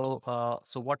 Yes. So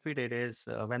what we did is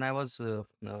when I was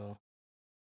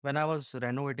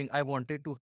renovating, I wanted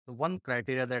to one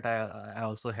criteria that I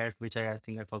also had, which I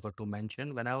think I forgot to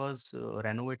mention. When I was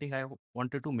renovating,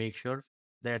 wanted to make sure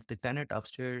that the tenant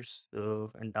upstairs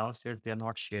and downstairs, they are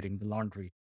not sharing the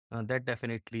laundry. That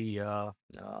definitely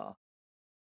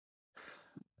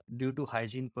due to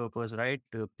hygiene purpose, right?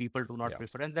 People do not Yeah,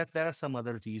 prefer, and that there are some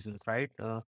other reasons, right?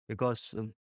 Because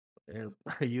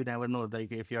you never know,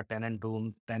 like if your tenants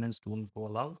don't go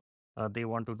along, they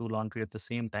want to do laundry at the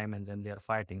same time, and then they are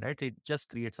fighting, right? It just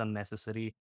creates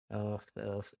unnecessary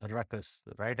ruckus,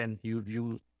 right? And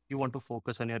you want to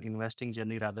focus on your investing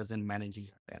journey rather than managing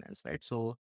your tenants, right?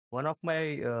 So one of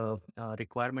my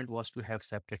requirement was to have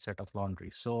separate set of laundry.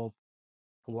 So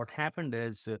what happened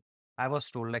is I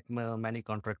was told, like many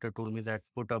contractor told me, that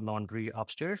put a laundry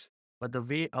upstairs, but the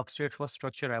way upstairs was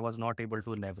structured, I was not able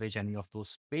to leverage any of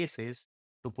those spaces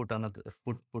to put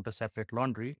a separate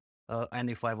laundry. And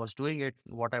if I was doing it,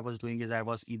 what I was doing is I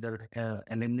was either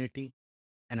eliminating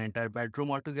an entire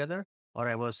bedroom altogether, or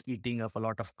I was eating up a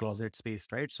lot of closet space,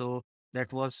 right? So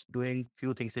that was doing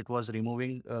few things. It was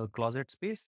removing closet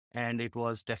space, and it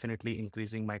was definitely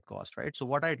increasing my cost, right? So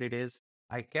what I did is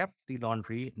I kept the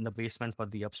laundry in the basement for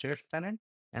the upstairs tenant,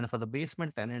 and for the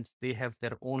basement tenants, they have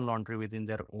their own laundry within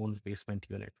their own basement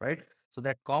unit, right? So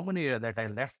that common area that I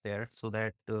left there, so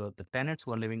that the tenants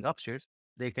who are living upstairs,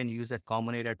 they can use that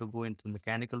common area to go into the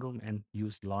mechanical room and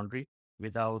use laundry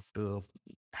without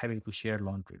having to share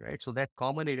laundry, right? So that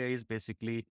common area is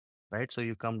basically, right? So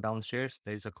you come downstairs,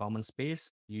 there is a common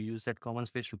space. You use that common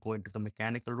space to go into the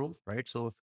mechanical room, right?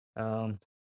 So um,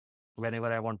 whenever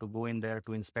I want to go in there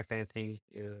to inspect anything,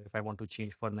 if I want to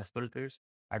change furnace filters,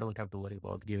 I don't have to worry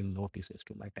about giving notices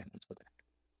to my tenants for that.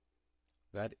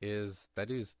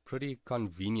 that is pretty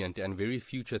convenient and very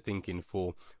future thinking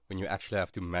for when you actually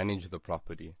have to manage the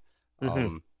property. Hmm.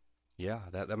 Um, yeah,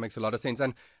 that makes a lot of sense.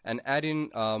 And add in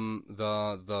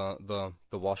the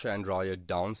washer and dryer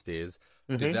downstairs.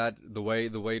 Did Hmm. that the way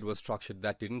it was structured,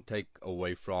 that didn't take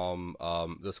away from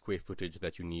the square footage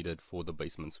that you needed for the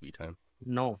basement suite, huh?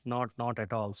 No, not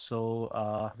at all.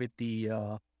 So with the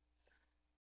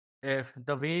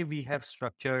The way we have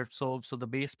structured, so the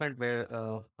basement where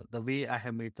the way I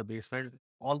have made the basement,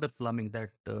 all the plumbing that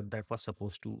was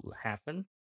supposed to happen,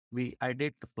 I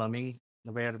did the plumbing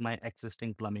where my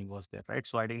existing plumbing was there, right?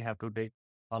 So I didn't have to dig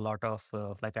a lot of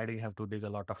like I didn't have to dig a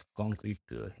lot of concrete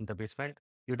in the basement.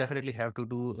 You definitely have to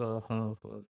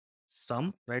do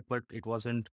some, right, but it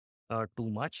wasn't too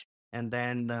much. And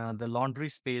then the laundry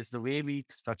space, the way we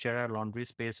structure our laundry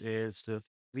space is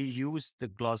we use the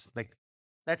gloss like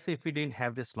let's say if we didn't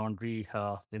have this laundry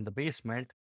in the basement,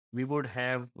 we would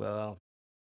have, I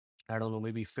don't know,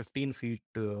 maybe 15 feet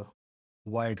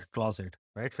wide closet,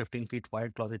 right? 15 feet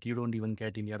wide closet you don't even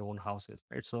get in your own houses,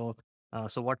 right? So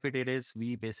what we did is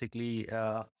we basically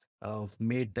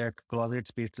made that closet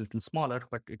space a little smaller,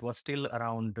 but it was still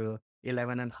around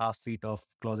 11 and a half feet of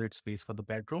closet space for the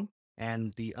bedroom.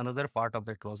 And the another part of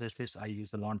the closet space, I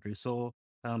use the laundry. So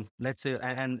let's say,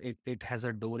 and it has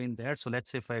a door in there. So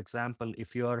let's say, for example,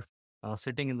 if you're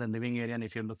sitting in the living area and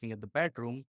if you're looking at the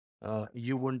bedroom,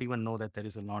 you wouldn't even know that there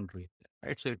is a laundry,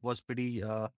 right? So it was pretty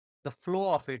the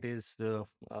flow of it is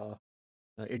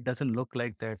it doesn't look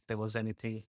like that there was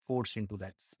anything forced into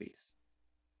that space.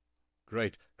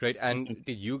 Great, great. And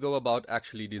did you go about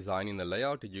actually designing the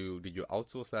layout? Did you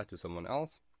outsource that to someone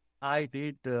else? I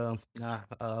did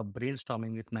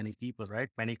brainstorming with many people, right?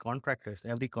 Many contractors.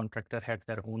 Every contractor had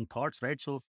their own thoughts, right?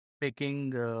 So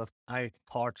picking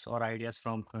thoughts or ideas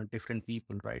from different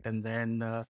people, right? And then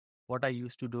what I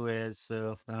used to do is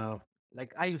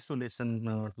like I used to listen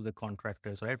to the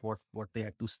contractors, right? What they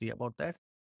had to say about that,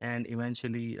 and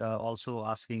eventually also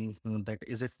asking that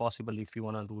is it possible if you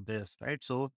want to do this, right?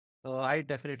 So I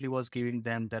definitely was giving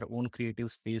them their own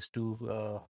creative space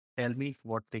to tell me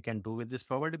what they can do with this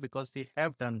property because they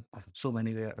have done so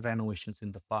many renovations in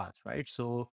the past, right?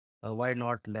 So why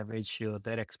not leverage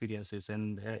their experiences?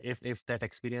 And if that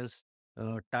experience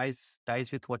ties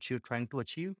with what you're trying to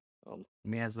achieve,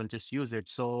 may as well just use it.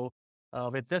 So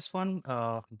with this one,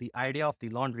 the idea of the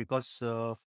laundry, because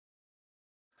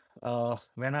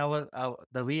when I was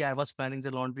the way I was planning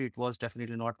the laundry, it was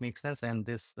definitely not make sense. And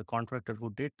this the contractor who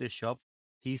did this job,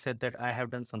 he said that I have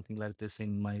done something like this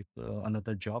in my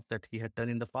another job that he had done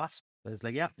in the past. So it's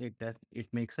like, yeah, it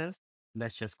makes sense.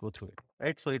 Let's just go through it,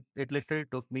 right? So it literally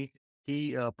took me.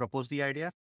 He proposed the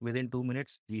idea. Within 2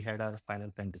 minutes, we had our final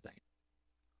plan design.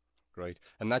 Great.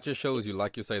 And that just shows you,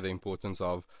 like you say, the importance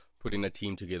of putting a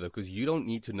team together because you don't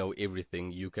need to know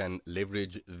everything. You can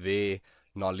leverage their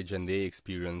knowledge and their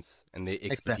experience and their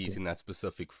expertise Exactly. in that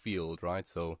specific field, right?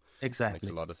 So makes a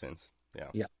Exactly. lot of sense. Yeah.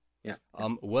 Yeah. Yeah.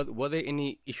 Yeah. Were there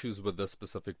any issues with the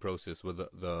specific process with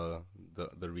the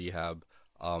rehab?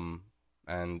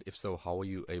 And if so, how are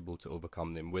you able to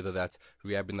overcome them? Whether that's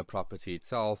rehabbing the property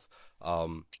itself,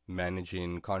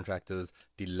 managing contractors,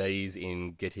 delays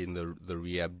in getting the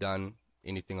rehab done,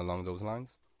 anything along those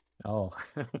lines? Oh,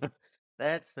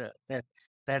 that's a,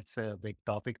 that's a big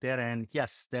topic there. And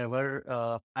yes, there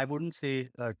were, I wouldn't say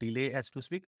a delay as to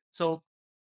speak. So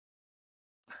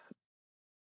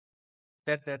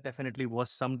there definitely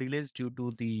was some delays due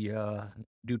to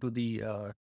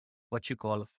the what you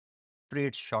call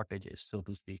trade shortages, so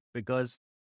to speak, because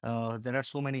there are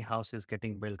so many houses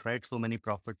getting built, right? So many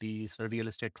properties, real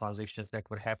estate transactions that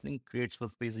were happening. Trades were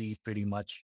busy pretty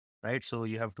much, right? So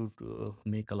you have to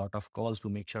make a lot of calls to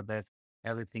make sure that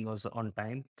everything was on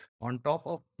time. On top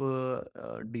of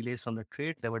delays from the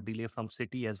trade, there were delays from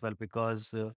city as well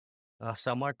because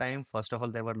summertime, first of all,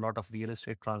 there were a lot of real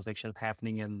estate transactions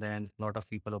happening, and then a lot of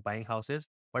people are buying houses.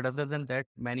 But other than that,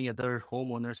 many other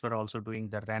homeowners were also doing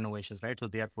the renovations, right? So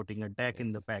they are putting a deck in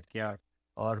Yes. the backyard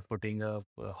or putting a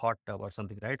hot tub or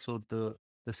something, right? So the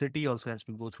city also has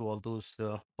to go through all those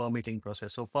permitting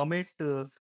process. So permit,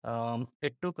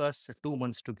 it took us 2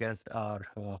 months to get our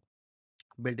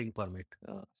building permit,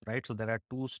 right? So there are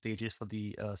two stages for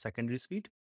the secondary suite.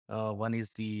 One is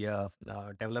the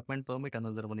development permit,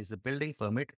 another one is the building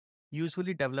permit.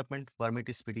 Usually, development permit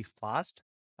is pretty fast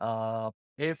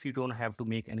if you don't have to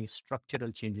make any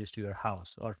structural changes to your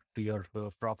house or to your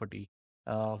property.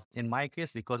 In my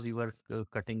case, because we were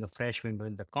cutting a fresh window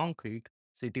in the concrete,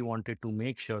 city wanted to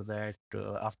make sure that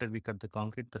after we cut the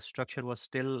concrete, the structure was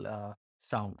still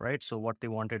sound, right? So what they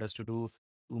wanted us to do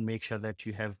to make sure that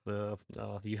you have a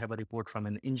report from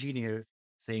an engineer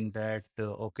saying that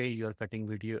okay, you're cutting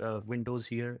windows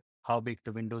here, how big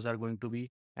the windows are going to be,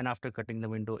 and after cutting the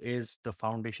window, is the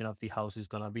foundation of the house is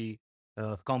going to be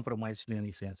compromised in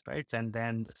any sense, right? And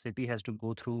then the city has to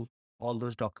go through all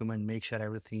those documents, make sure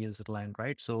everything is aligned,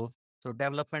 right? So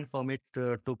development permit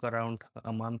took around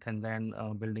a month, and then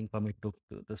building permit took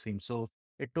the same. So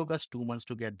it took us 2 months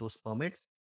to get those permits.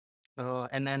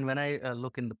 And then when I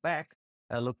look in the back,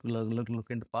 look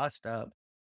in the past,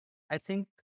 I think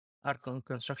our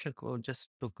construction code just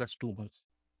took us 2 months,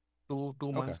 two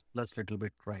Okay. months plus little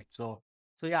bit, right? So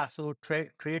yeah, so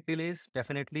trade delays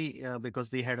definitely, because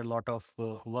they had a lot of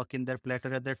work in their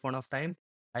platter at that point of time.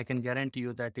 I can guarantee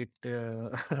you that it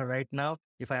right now,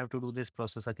 if I have to do this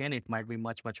process again, it might be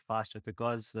much faster,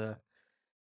 because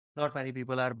not many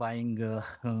people are buying.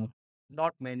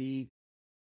 Not many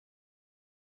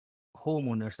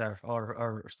homeowners are,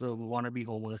 or so wannabe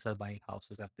homeowners are buying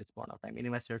houses at this point of time.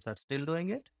 Investors are still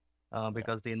doing it Yeah.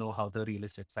 because they know how the real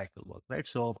estate cycle works, right?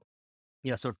 So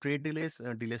yeah, so trade delays,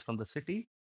 delays from the city.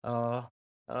 Uh,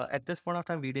 at this point of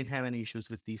time, we didn't have any issues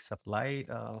with the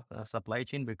supply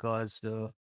chain, because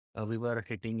we were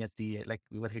hitting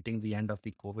the end of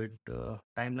the COVID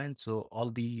timeline. So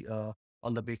all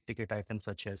the big ticket items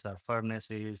such as our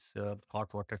furnaces,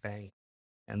 hot water tank,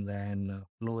 and then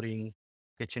flooring,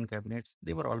 kitchen cabinets,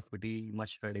 they were all pretty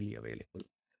much readily available.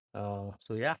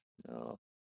 So yeah, uh,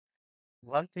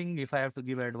 one thing, if I have to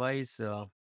give advice,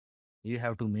 you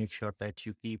have to make sure that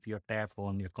you keep your tap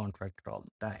on your contractor all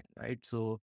the time, right?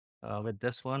 So with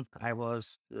this one, I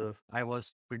was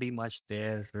pretty much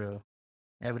there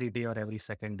every day or every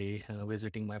second day,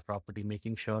 visiting my property,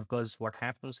 making sure, because what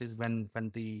happens is when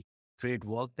the trade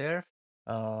work there,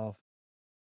 uh,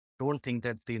 don't think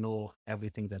that they know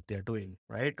everything that they're doing,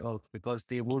 right? Or because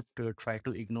they would try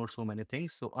to ignore so many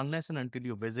things. So unless and until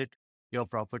you visit your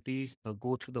property,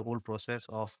 go through the whole process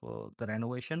of the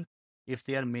renovation, if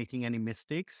they are making any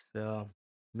mistakes,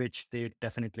 which they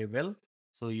definitely will,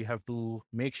 so you have to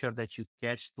make sure that you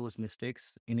catch those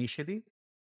mistakes initially.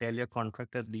 Tell your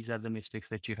contractor, these are the mistakes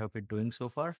that you have been doing so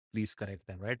far. Please correct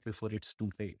them, right? Before it's too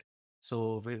late.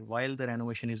 So while the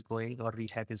renovation is going or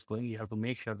rehab is going, you have to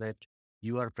make sure that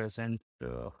you are present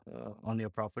on your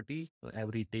property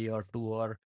every day or two,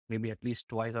 or maybe at least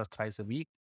twice or thrice a week,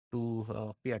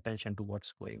 to pay attention to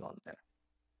what's going on there.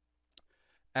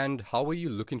 And how were you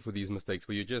looking for these mistakes?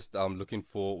 Were you just looking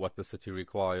for what the city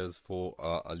requires for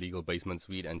a legal basement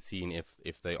suite and seeing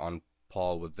if they on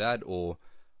par with that, or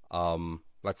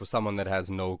like for someone that has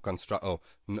no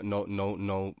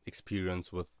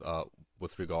experience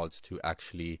with regards to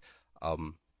actually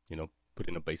you know,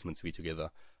 putting a basement suite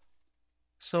together?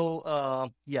 So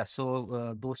yeah,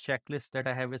 so those checklists that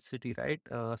I have with City, right?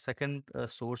 Second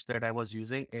source that I was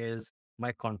using is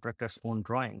my contractor's own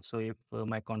drawing. So if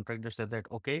my contractor said that,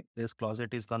 okay, this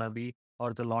closet is gonna be,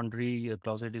 or the laundry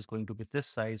closet is going to be this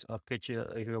size, or kitchen,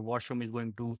 your washroom is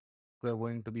going to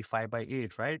be 5 by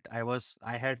 8, right? I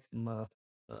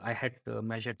had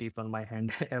measure tape on my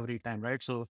hand every time, right?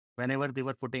 So whenever they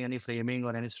were putting any framing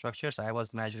or any structures, I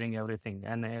was measuring everything,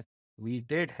 and we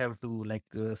did have to, like,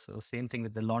 so same thing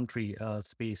with the laundry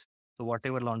space. So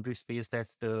whatever laundry space that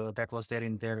was there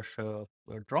in their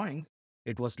drawing,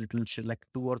 it was like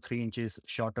 2 or 3 inches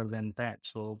shorter than that.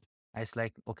 So I was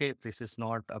like, okay, this is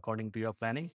not according to your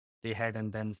planning. They had,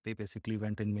 and then they basically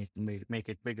went and make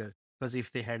it bigger, because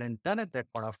if they hadn't done it that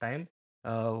point of time,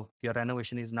 your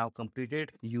renovation is now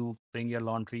completed, you bring your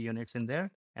laundry units in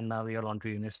there, and now your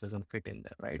laundry units doesn't fit in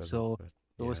there, right? Doesn't So fit.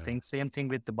 those Yeah. things, same thing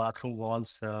with the bathroom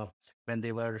walls. When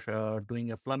they were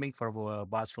doing a plumbing for a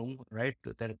bathroom, right?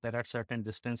 There are certain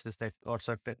distances there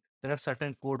are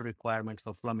certain code requirements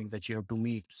for plumbing that you have to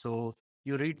meet. So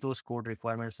you read those code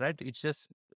requirements, right? It's just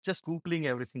Googling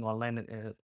everything online.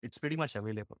 It's pretty much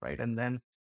available, right? And then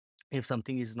if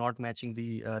something is not matching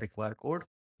the required code,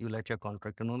 you let your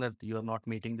contractor know that you are not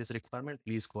meeting this requirement.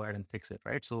 Please go ahead and fix it,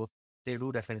 right? So they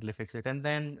do definitely fix it. And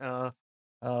then uh,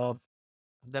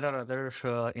 there are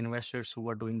other investors who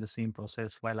were doing the same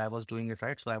process while I was doing it,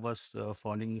 right? So I was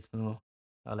following,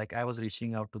 like, I was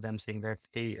reaching out to them saying that,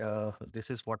 hey, this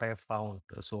is what I have found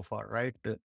so far, right?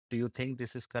 Do you think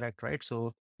this is correct, right?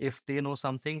 So if they know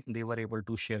something, they were able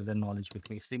to share their knowledge with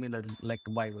me. Similar, like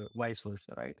vice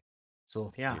versa, right?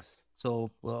 So yeah. Yes.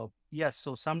 So yes.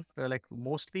 So some like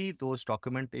mostly those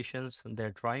documentations and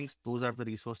their drawings, those are the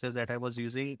resources that I was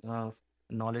using.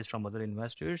 Knowledge from other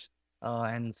investors,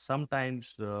 and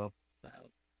sometimes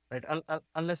right,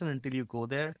 unless and until you go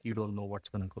there, you don't know what's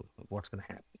gonna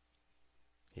happen.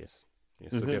 Yes.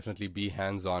 Yes. So Hmm. definitely be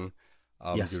hands on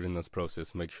Yes. during this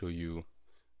process. Make sure you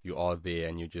are there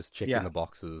and you're just checking Yeah. the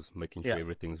boxes, making sure Yeah.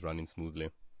 everything's running smoothly.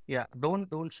 Yeah,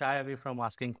 don't shy away from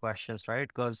asking questions, right?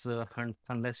 Because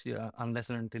unless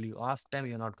and until you ask them,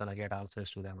 you're not gonna get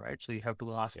answers to them, right? So you have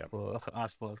to Yeah.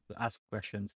 ask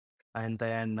questions. And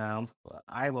then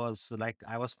I was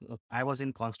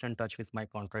in constant touch with my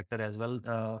contractor as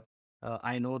well.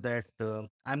 I know that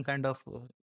I'm kind of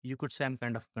you could say I'm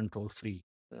kind of control free,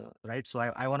 right? So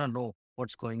I want to know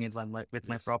what's going in with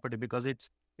my Yes. property, because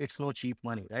it's no cheap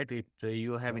money, right?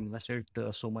 You have No. invested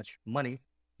so much money.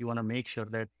 You want to make sure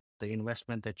that the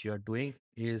investment that you are doing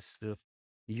is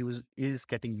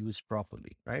getting used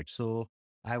properly, right? So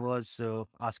I was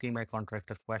asking my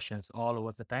contractor questions all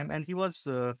over the time, and he was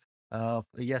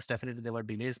yes, definitely there were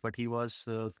delays, but he was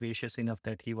gracious enough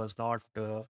that he was not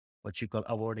what you call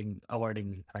awarding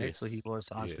me, right? So he Yes. was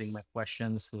answering my Yes.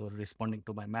 questions, responding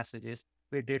to my messages.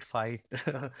 We did fight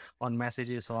on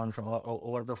messages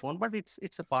over the phone, but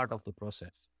it's a part of the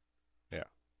process. Yeah.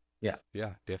 Yeah.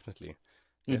 Yeah, definitely.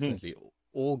 Hmm. Definitely.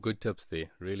 All good tips there.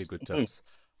 Really good tips.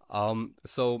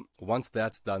 So once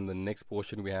that's done, the next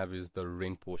portion we have is the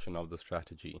rent portion of the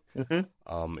strategy. Hmm.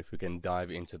 If we can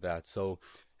dive into that. So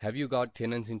have you got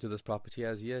tenants into this property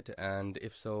as yet? And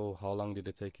if so, how long did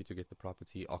it take you to get the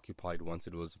property occupied once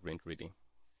it was rent ready?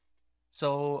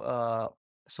 So,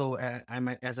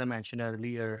 as I mentioned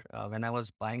earlier, when I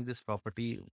was buying this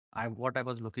property, what I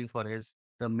was looking for is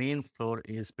the main floor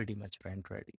is pretty much rent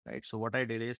ready, right? So what I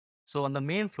did is, so on the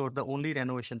main floor, the only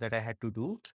renovation that I had to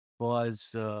do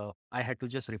was I had to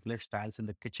just replace tiles in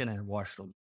the kitchen and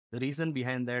washroom. The reason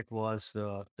behind that was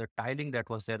the tiling that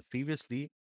was there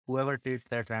previously. Whoever did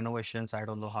that renovations, I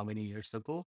don't know how many years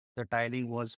ago, the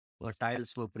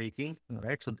tiles were breaking,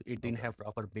 right? So it didn't Okay. have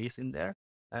proper base in there,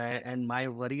 and my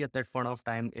worry at that point of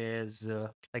time is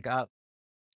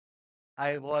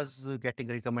I was getting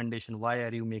recommendation. Why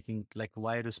are you making like?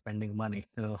 Why are you spending money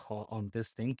on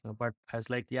this thing? But I was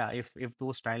like, yeah, if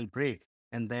those tile break,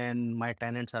 and then my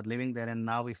tenants are living there, and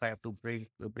now if I have to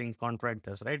bring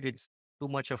contractors, right? It's too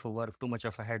much of a work, too much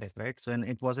of a headache, right? So and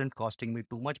it wasn't costing me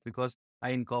too much because I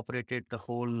incorporated the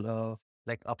whole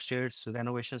like upstairs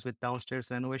renovations with downstairs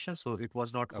renovations, so it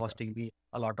was not Okay. costing me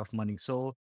a lot of money.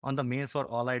 So on the main floor,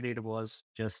 all I did was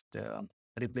just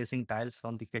replacing tiles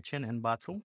on the kitchen and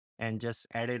bathroom and just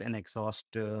added an exhaust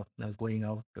going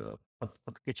out for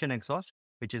the kitchen exhaust,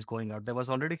 which is going out. There was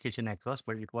already kitchen exhaust,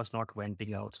 but it was not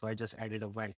venting out. So I just added a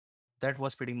vent. That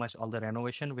was pretty much all the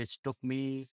renovation, which took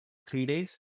me 3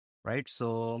 days, right?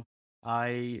 So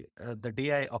the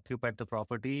day I occupied the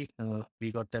property,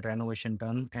 we got the renovation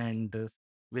done. And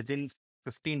within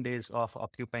 15 days of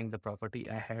occupying the property,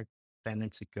 I had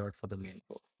tenants secured for the main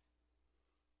floor.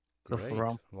 So Great.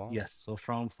 from Wow. yes, so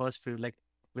from first few like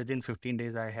within 15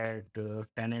 days, I had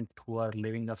tenant who are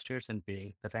living upstairs and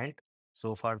paying the rent.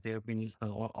 So far, they have been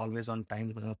always on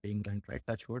time paying rent, right?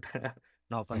 Touch wood,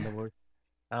 knock on the wood.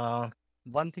 Uh,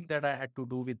 One thing that I had to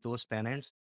do with those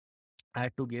tenants, I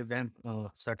had to give them a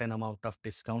certain amount of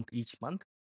discount each month.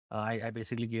 I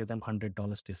basically gave them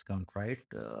 $100 discount, right?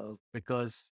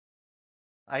 Because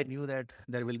I knew that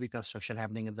there will be construction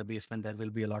happening in the basement. There will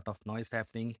be a lot of noise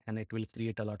happening, and it will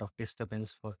create a lot of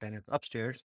disturbance for tenant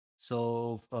upstairs.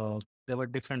 So there were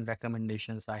different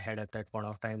recommendations I had at that point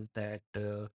of time that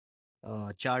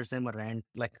charge them a rent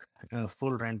like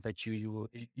full rent that you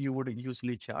would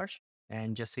usually charge,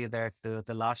 and just say that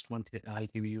the last month I'll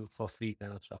give you for free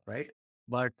kind of stuff, right?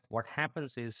 But what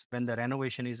happens is when the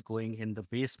renovation is going in the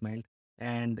basement,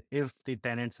 and if the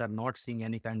tenants are not seeing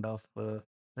any kind of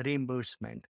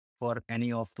reimbursement for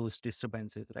any of those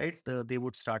disturbances, right? They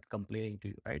would start complaining to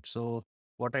you, right? So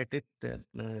what I did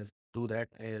do that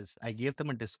is I gave them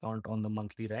a discount on the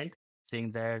monthly rent,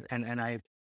 saying that, and I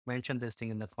mentioned this thing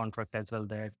in the contract as well,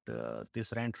 that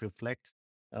this rent reflects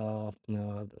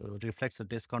a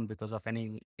discount because of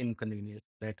any inconvenience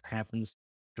that happens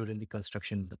during the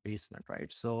construction in the basement,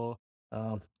 right? So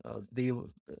uh, uh, they w-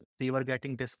 they were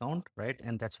getting discount, right?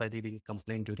 And that's why they didn't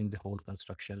complain during the whole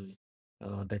construction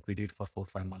that we did for 4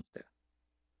 5 months there.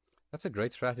 That's a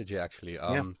great strategy, actually.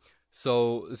 Yeah.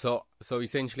 So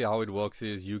essentially, how it works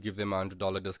is you give them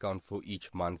 $100 discount for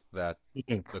each month that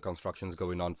Mhm. the construction's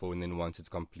going on for, and then once it's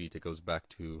complete, it goes back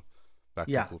to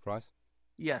Yeah. full price.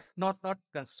 Yes.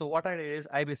 So what I did is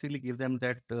I basically give them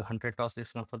that $100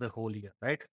 discount for the whole year,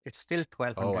 right? It's still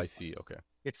twelve Oh, I hundred see. bucks. Okay.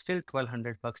 It's still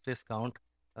 $1,200 discount.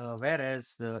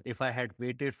 Whereas if I had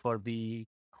waited for the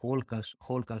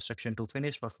whole construction to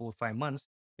finish for 4 5 months,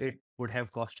 it would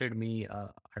have costed me I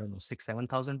don't know $6 7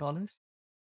 thousand,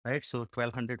 right? So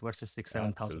 1,200 versus $6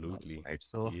 7 thousand, Absolutely. right?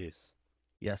 So Yes.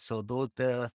 yeah, so those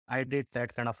the I did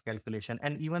that kind of calculation,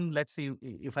 and even let's see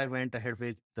if I went ahead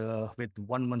with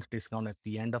 1 month discount at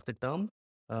the end of the term,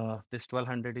 this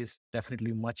 1,200 is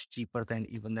definitely much cheaper than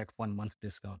even that 1 month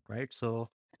discount, right? So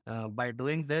by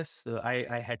doing this,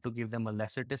 I had to give them a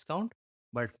lesser discount,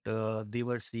 but they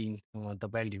were seeing the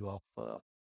value of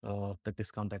the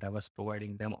discount that I was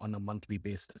providing them on a monthly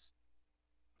basis.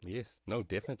 Yes. No,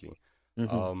 definitely.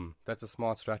 Hmm. That's a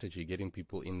smart strategy, getting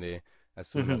people in there as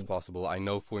soon as Hmm. possible. I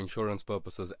know for insurance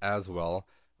purposes as well,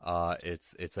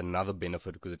 it's another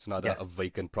benefit because it's not a Yes.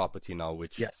 vacant property now,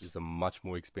 which is Yes. a much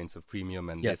more expensive premium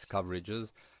and less Yes.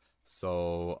 coverages.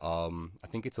 So I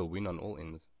think it's a win on all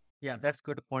ends. Yeah, that's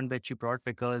good point that you brought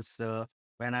because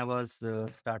when I was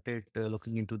started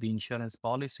looking into the insurance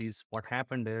policies, what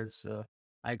happened is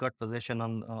I got possession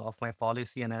on of my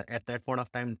policy, and at that point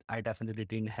of time, I definitely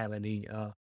didn't have any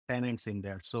tenants in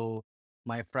there. So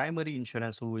my primary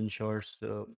insurance, who insures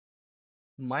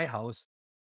my house,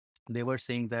 they were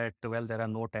saying that, well, there are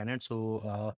no tenants,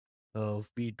 so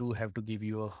we do have to give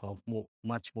you a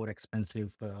much more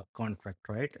expensive contract,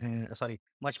 right? And sorry,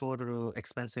 much more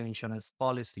expensive insurance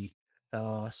policy.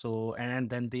 So and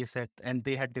then they said, and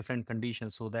they had different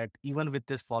conditions, so that even with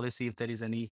this policy, if there is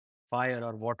any fire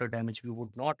or water damage, we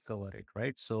would not cover it,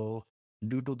 right? So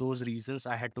due to those reasons,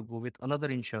 I had to go with another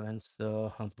insurance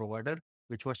provider,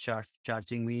 which was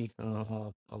charging me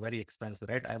very expensive,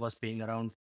 right? I was paying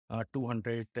around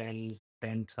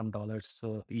 210 some dollars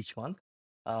each month.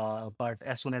 But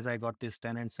as soon as I got this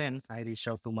tenants in, I reached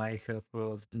out to my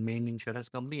main insurance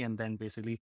company, and then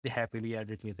basically they happily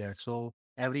added me there. So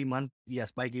every month,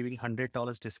 yes, by giving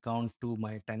 $100 discount to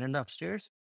my tenant upstairs,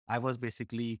 I was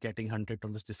basically getting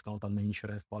 $100 discount on my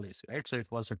insurance policy, right? So it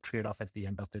was a trade-off at the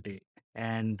end of the day.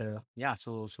 And yeah,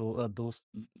 so those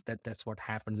that's what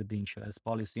happened with the insurance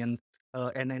policy. And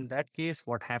in that case,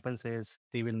 what happens is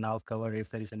they will now cover if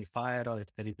there is any fire or if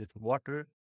there is water,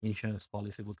 insurance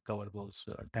policy would cover those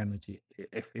damage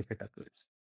if it occurs.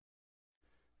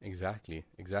 Exactly,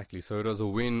 exactly. So it was a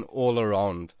win all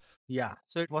around. Yeah.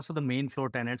 So it was for the main floor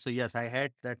tenant. So yes, I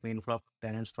had that main floor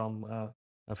tenants from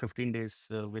 15 days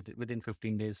within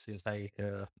 15 days since I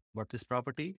bought this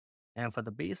property. And for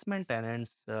the basement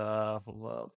tenants,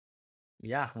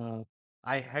 yeah,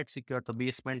 I had secured the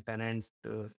basement tenant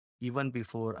even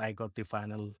before I got the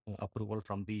final approval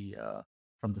from the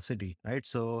city, right?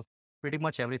 So pretty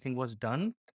much everything was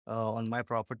done on my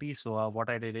property. So what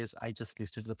I did is I just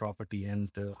listed the property, and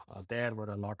there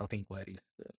were a lot of inquiries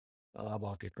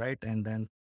about it, right? And then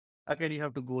again, you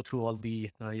have to go through all the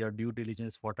your due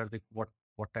diligence. What are the what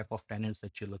type of tenants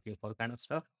that you're looking for, kind of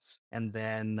stuff, and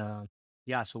then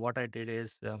yeah. So what I did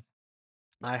is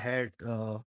I had.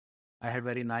 I had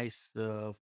very nice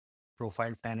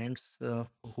profile tenants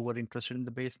who were interested in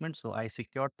the basement. So I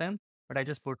secured them, but I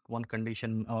just put one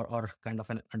condition or kind of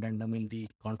an addendum in the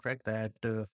contract that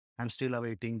I'm still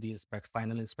awaiting the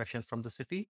final inspection from the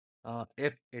city.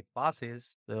 If it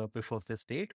passes before this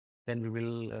date, then we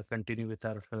will continue with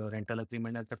our rental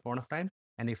agreement at that point of time.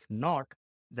 And if not,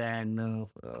 then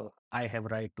I have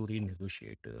right to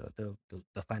renegotiate the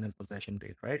final possession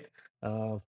date, right?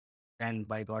 Uh, and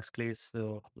by God's grace,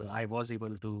 I was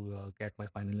able to get my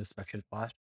final inspection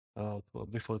passed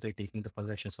before they taking the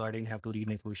possession. So I didn't have to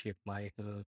renegotiate my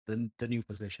the new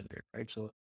possession date, right?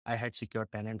 So I had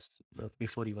secured tenants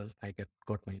before even I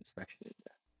got my inspection.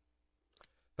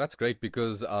 That's great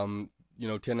because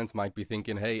tenants might be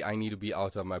thinking, hey, I need to be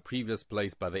out of my previous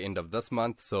place by the end of this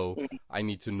month, so I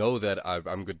need to know that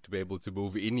I'm going to be able to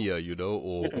move in here,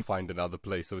 or find another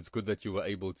place. So it's good that you were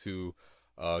able to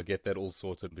get that all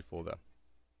sorted before that.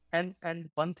 And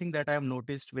one thing that I've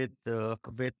noticed with so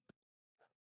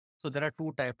there are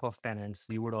two type of tenants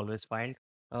you would always find.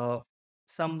 Uh,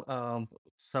 some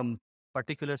some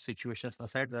particular situations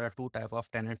aside, there are two type of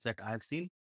tenants that I've seen.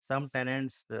 Some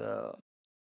tenants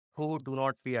who do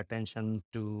not pay attention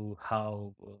to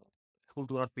who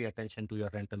do not pay attention to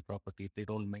your rental property. They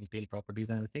don't maintain properties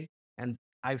and everything. And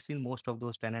I've seen most of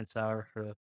those tenants are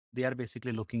they are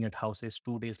basically looking at houses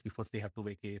 2 days before they have to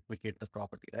vacate the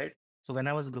property, right? So when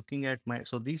I was looking at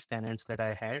these tenants that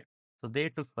I had, so they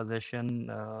took possession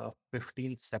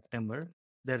 15th September.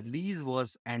 Their lease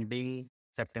was ending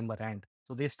September end.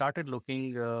 So they started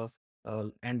looking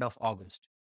end of August,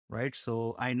 right?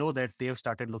 So I know that they've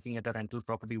started looking at a rental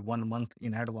property 1 month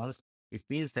in advance. It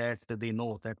means that they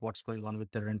know that what's going on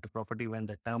with the rental property when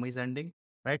the term is ending,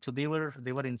 right? So they were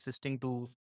insisting to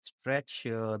stretch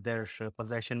their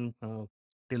possession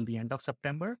till the end of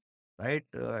September, right?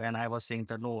 And I was saying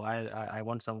that no, I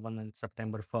want someone in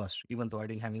September 1st, even though I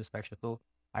didn't have inspection. So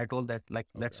I told that like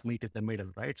Okay. let's meet in the middle,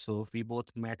 right? So we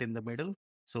both met in the middle.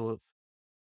 So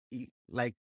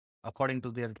like according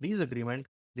to their lease agreement,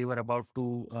 they were about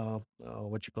to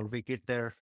what you call vacate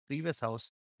their previous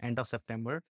house end of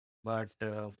September, but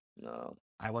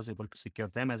I was able to secure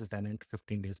them as a tenant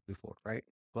 15 days before, right?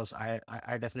 Because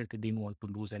I definitely didn't want to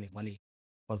lose any money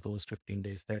for those 15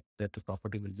 days that the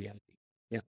property will be empty.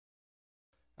 Yeah.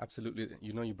 Absolutely.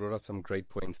 You brought up some great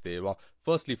points there. Well,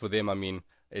 firstly, for them, I mean,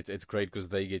 it's great because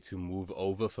they get to move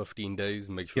over 15 days,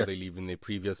 make sure Yes. they leave in their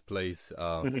previous place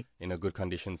Mhm. in a good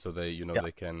condition, so they Yeah.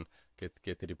 they can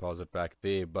get the deposit back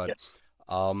there. But Yes.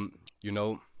 um, you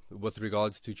know, with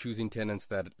regards to choosing tenants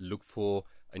that look for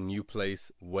a new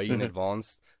place way in Hmm.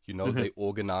 advance, Hmm. they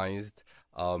organized,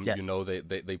 Yes.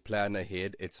 they plan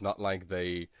ahead. It's not like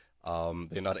they're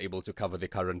not able to cover their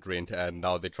current rent and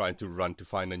now they're trying to run to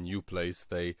find a new place.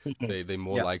 Mhm. They're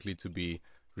more Yeah. likely to be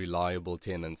reliable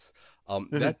tenants.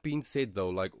 Mhm. That being said, though,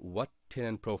 like what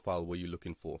tenant profile were you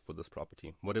looking for this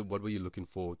property? What were you looking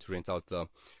for to rent out the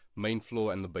main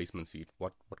floor and the basement suite?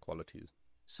 What qualities?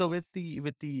 So with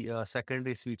the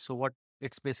secondary suite, so what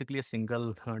it's basically a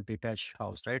single detached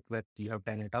house, right? Where you have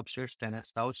tenant upstairs,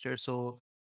 tenants downstairs. So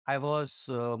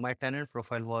my tenant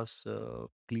profile was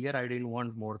clear. I didn't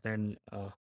want more than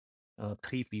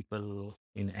three people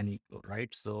in any floor,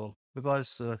 right? So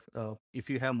because if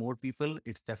you have more people,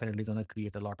 it's definitely going to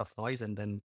create a lot of noise and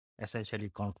then essentially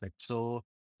conflict. So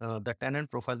the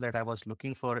tenant profile that I was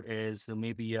looking for is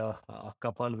maybe a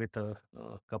couple with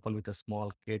a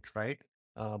small kid, right?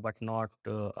 But not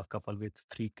a couple with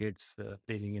three kids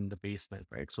living in the basement,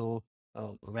 right? So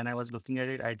when I was looking at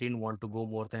it, I didn't want to go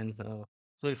more than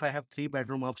so if I have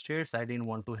three-bedroom upstairs, I didn't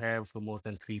want to have more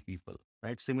than three people,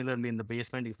 right? Similarly, in the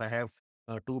basement, if I have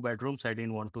two bedrooms, I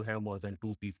didn't want to have more than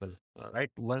two people, right?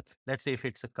 Well, let's say if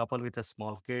it's a couple with a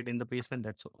small kid in the basement,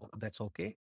 that's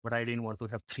okay. But I didn't want to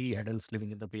have three adults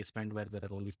living in the basement where there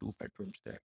are only two bedrooms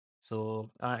there.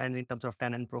 So, and in terms of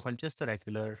tenant profile, just a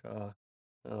regular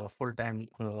full-time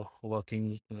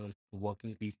working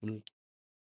people.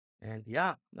 And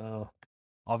yeah,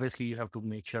 obviously you have to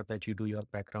make sure that you do your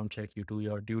background check, you do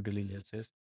your due diligences.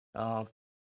 Uh,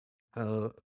 uh,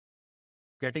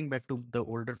 Getting back to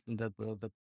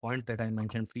the point that I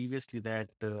mentioned previously, that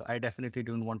I definitely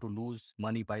don't want to lose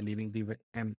money by leaving the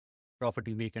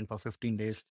property vacant for 15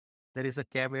 days. There is a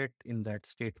caveat in that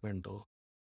statement, though.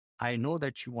 I know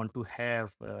that you want to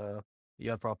have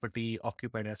your property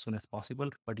occupied as soon as possible,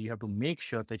 but you have to make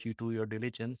sure that you do your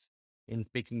diligence in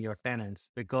picking your tenants,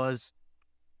 because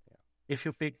if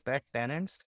you pick bad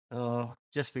tenants,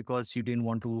 just because you didn't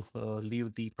want to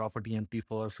leave the property empty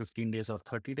for 15 days or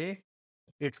 30 days,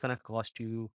 it's going to cost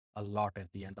you a lot at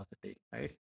the end of the day,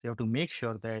 right? You have to make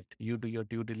sure that you do your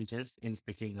due diligence in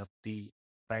picking up the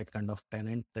right kind of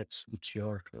tenant that suits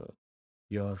your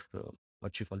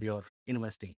what you call your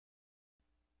investing,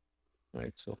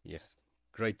 right? So Yes.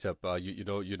 Great tip. You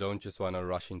don't just want to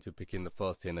rush into picking the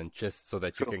first tenant just so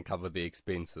that you true, can cover the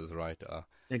expenses, right?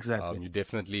 exactly. You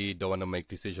definitely don't want to make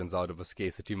decisions out of a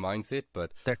scarcity mindset,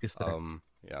 but That is correct.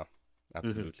 yeah, Yeah,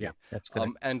 absolutely. that's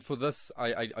correct. And for this, are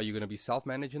you going to be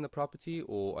self-managing the property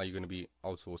or are you going to be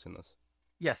outsourcing this?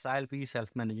 Yes, I'll be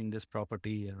self-managing this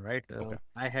property, right? Okay.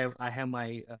 I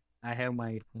have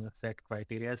my set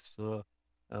criteria, so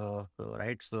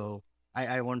right. So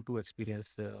I want to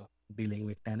experience dealing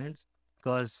with tenants,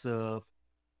 because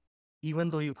even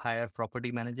though you hire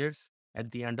property managers, at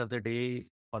the end of the day,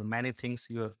 for many things,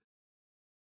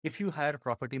 if you hire a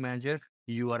property manager,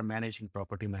 you are managing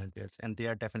property managers, and they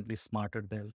are definitely smarter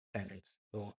than tenants.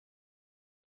 So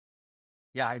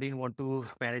yeah, I didn't want to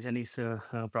manage any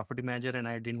property manager, and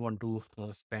I didn't want to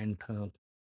spend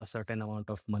a certain amount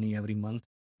of money every month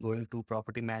going to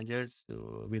property managers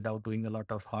without doing a lot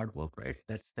of hard work, right?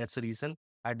 That's the reason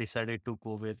I decided to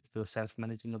go with the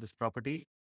self-managing of this property.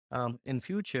 In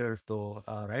future, though,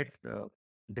 right,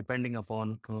 depending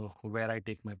upon where I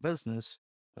take my business,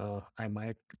 I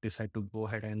might decide to go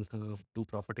ahead and do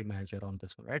property manager on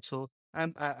this one, right? So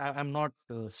I'm not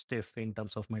stiff in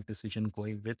terms of my decision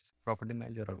going with property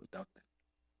manager or without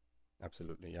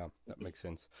Absolutely, yeah, that makes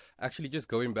sense. Actually, just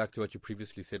going back to what you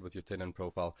previously said with your tenant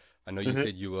profile, I know you them.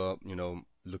 said you were,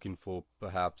 looking for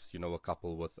perhaps, a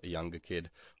couple with a younger kid.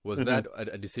 Was Hmm. that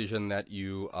a decision that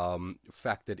you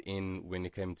factored in when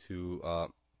it came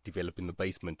to developing the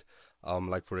basement?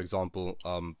 Like, for example,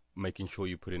 making sure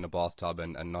you put in a bathtub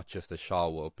and not just a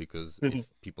shower, because Hmm. if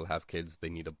people have kids, they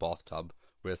need a bathtub,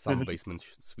 whereas some Hmm. basement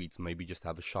suites maybe just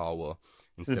have a shower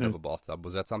instead Hmm. of a bathtub.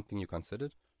 Was that something you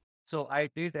considered? So I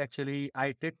did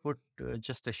put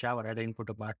just a shower. I didn't put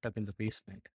a bathtub in the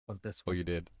basement for this Oh, one. you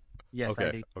did? Yes, I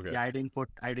Okay, did. okay. Yeah, I didn't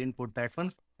put that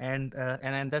one. And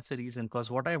that's the reason,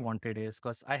 because what I wanted is,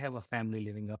 because I have a family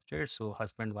living upstairs, so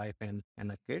husband, wife, and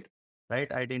a kid, right?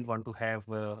 I didn't want to have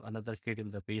another kid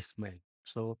in the basement.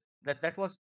 So that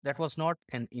was not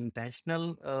an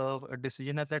intentional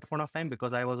decision at that point of time,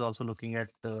 because I was also looking at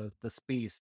the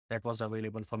space that was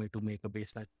available for me to make a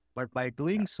basement. But by Yeah.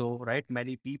 doing so, right,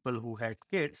 many people who had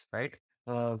kids, right,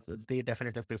 uh, they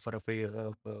definitely prefer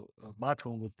a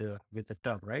bathroom with the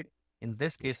tub, right? In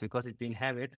this case, Yes. because it didn't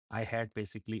have it, I have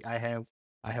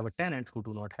a tenant who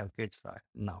do not have kids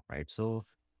now, right? So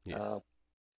uh, Yes.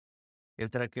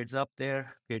 If there are kids up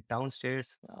there, kid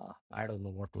downstairs, I don't know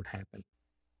what would happen.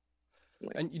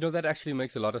 Like, And that actually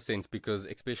makes a lot of sense because,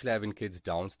 especially having kids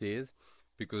downstairs,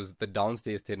 because the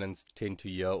downstairs tenants tend to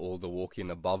hear all the walking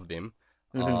above them.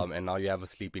 mhm. And now you have a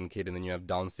sleeping kid, and then you have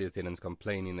downstairs tenants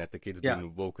complaining that the kid's Yeah.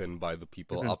 being woken by the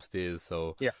people Mhm. upstairs.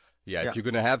 So, Yeah. yeah, if Yeah. you're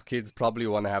going to have kids, probably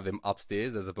want to have them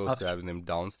upstairs as opposed to Upstairs. having them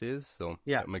downstairs. So,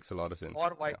 Yeah. that makes a lot of sense.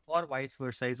 Or Yeah, vice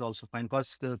versa is also fine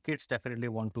because the kids definitely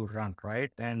want to run,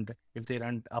 right? And if they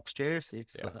run upstairs,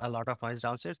 it's yeah, a lot of noise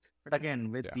downstairs. But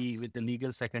again, with yeah, the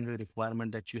legal secondary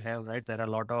requirement that you have, right, there are a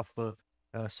lot of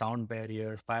sound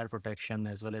barrier, fire protection,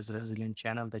 as well as resilient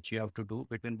channel that you have to do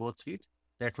between both seats.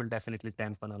 That will definitely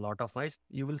dampen a lot of noise.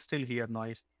 You will still hear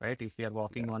noise, right? If you are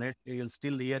walking yeah. on it, you'll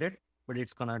still hear it, but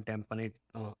it's gonna dampen it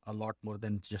a lot more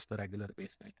than just the regular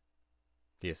basement.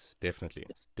 Yes, definitely,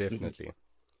 Yes. Mhm. definitely.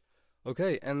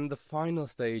 Okay, and the final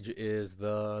stage is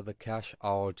the cash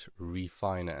out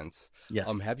refinance.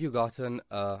 Yes. Have you gotten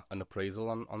an appraisal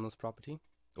on this property?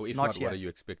 Or if not, Not what are yet. you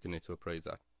expecting it to appraise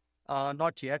at?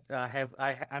 Not yet.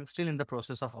 I'm still in the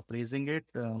process of appraising it.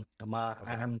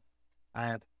 Okay. I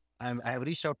have, I have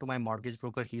reached out to my mortgage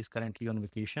broker. He is currently on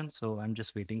vacation, so I'm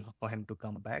just waiting for him to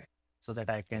come back so that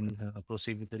I Okay. can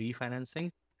proceed with the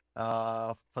refinancing.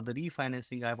 For the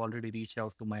refinancing, I've already reached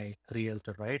out to my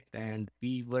realtor, right? And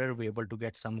we were able to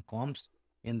get some comps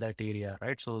in that area,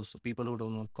 right? So people who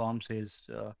don't know, comps is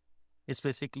it's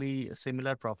basically a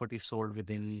similar property sold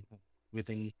within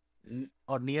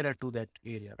or nearer to that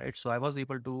area, right? So I was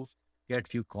able to get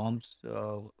few comps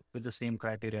with the same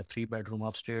criteria: 3 bedroom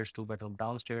upstairs, 2 bedroom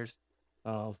downstairs,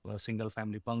 a single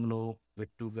family bungalow with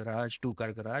two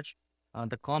car garage.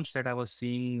 The comps that I was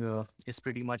seeing is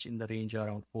pretty much in the range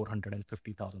around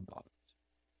 $450,000.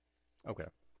 Okay.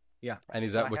 Yeah. And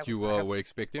is So that what you were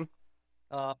expecting?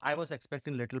 I was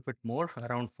expecting a little bit more,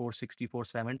 around 460,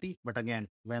 470. But again,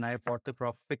 when I bought the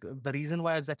profit, the reason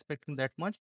why I was expecting that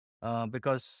much,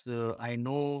 because I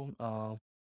know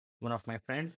one of my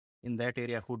friends in that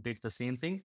area who did the same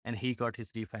thing, and he got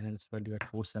his refinance value at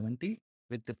 470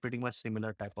 with the pretty much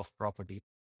similar type of property.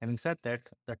 Having said that,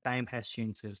 the time has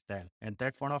changed since then. At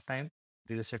that point of time,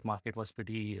 real estate market was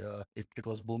it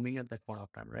was booming at that point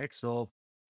of time, right? So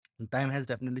time has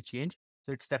definitely changed.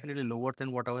 So it's definitely lower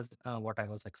than what I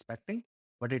was expecting,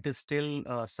 but it is still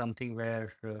something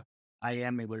where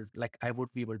I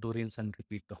would be able to rinse and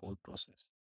repeat the whole process.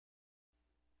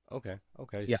 Okay.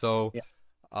 Okay. Yeah. So,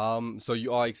 Yeah. so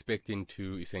you are expecting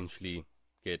to essentially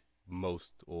get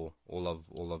most or all of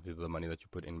the money that you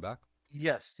put in back?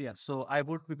 Yes, yes. So I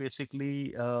would be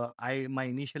basically, my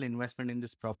initial investment in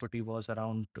this property was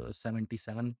around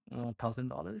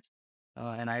 $77,000,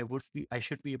 and I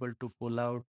should be able to pull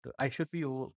out, I should be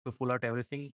able to pull out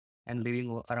everything and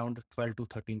leaving around 12 to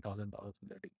 $13,000 in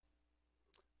the deal.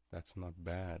 That's not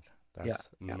bad. Yeah, That's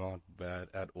yeah. not bad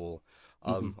at all.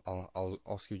 Mhm. I'll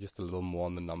ask you just a little more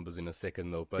on the numbers in a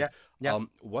second though. But Yeah, yeah.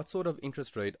 what sort of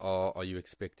interest rate are you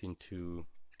expecting to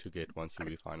get once you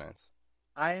refinance?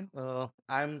 I'm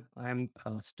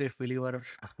a stiff believer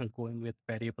going with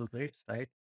variable rates, right?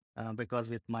 Because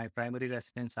with my primary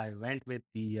residence, I went with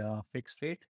the fixed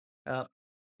rate. Uh,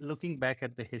 Looking back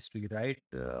at the history, right?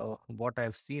 What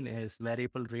I've seen is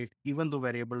variable rate, even though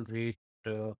variable rate,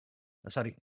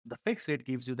 sorry, the fixed rate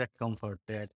gives you that comfort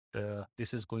that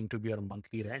this is going to be your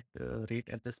monthly rate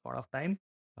at this point of time.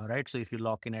 All right. So if you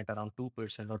lock in at around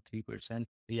 2% or 3%,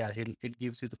 yeah, it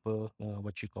gives you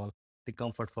what you call the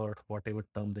comfort for whatever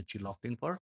term that you locked in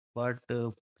for. But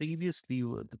previously,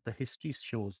 the history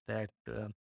shows that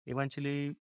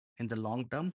eventually, in the long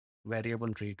term,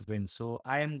 variable rate wins. So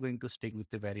I am going to stick with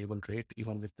the variable rate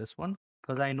even with this one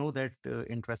because I know that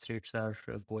interest rates are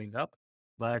going up,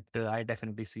 but I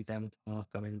definitely see them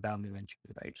coming down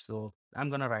eventually, right? So I'm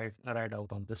gonna ride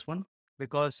out on this one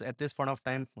because at this point of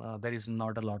time, there is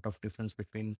not a lot of difference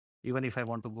between even if I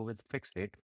want to go with fixed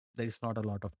rate, there is not a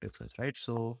lot of difference, right?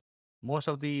 So most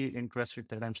of the interest rate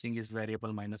that I'm seeing is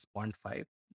variable minus zero point 0.5.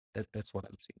 That's what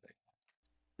I'm seeing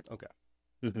Okay.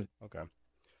 right now. Okay.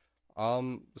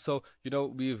 So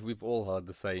we've all heard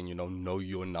the saying, know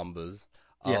your numbers.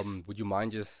 Yes. Would you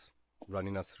mind just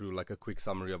running us through like a quick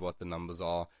summary of what the numbers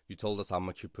are? You told us how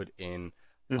much you put in,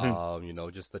 hmm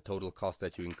just the total cost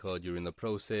that you incurred during the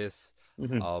process,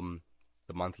 hmm um,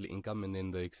 the monthly income, and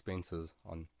then the expenses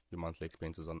on your monthly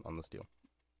expenses on this deal.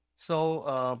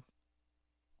 So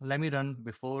let me run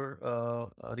before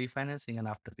refinancing and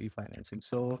after refinancing.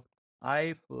 So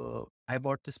I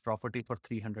bought this property for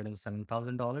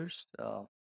 $307,000,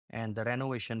 and the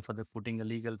renovation for the putting a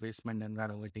legal basement and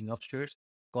renovating upstairs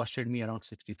costed me around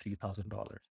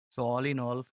 $63,000. So all in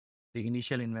all, the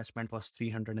initial investment was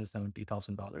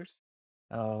 $370,000.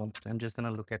 I'm just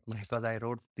gonna look at my because I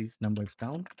wrote these numbers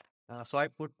down. So I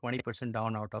put 20%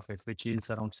 down out of it, which is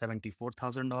around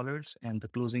 $74,000, and the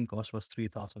closing cost was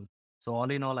 3,000. So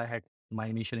all in all, I had my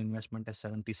initial investment as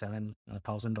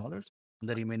 $77,000.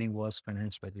 The remaining was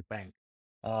financed by the bank.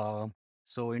 Uh,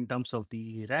 so in terms of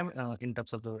the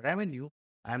revenue,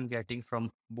 I'm getting from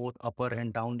both upper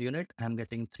and down unit. I'm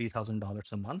getting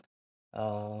 $3,000 a month.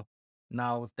 Uh,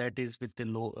 Now that is with the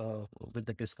with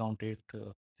the discounted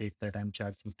rate that I'm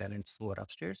charging tenants who are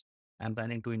upstairs. I'm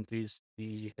planning to increase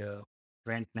the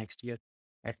rent next year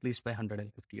at least by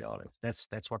 $150.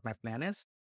 That's what my plan is.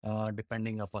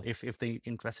 Depending upon if the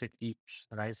interest rate keeps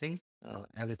rising,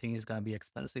 everything is gonna be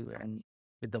expensive, and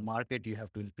with the market, you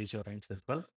have to increase your rents as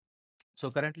well.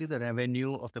 So currently the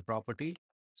revenue of the property,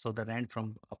 so the rent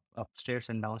from upstairs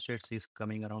and downstairs is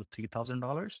coming around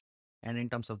 $3,000. And in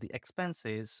terms of the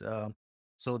expenses,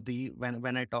 so the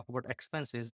when I talk about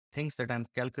expenses, things that I'm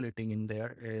calculating in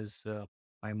there is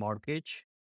my mortgage,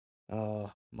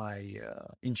 my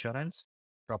insurance,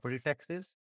 property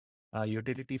taxes,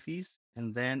 utility fees,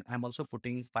 and then I'm also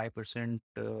putting 5%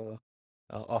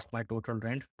 of my total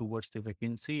rent towards the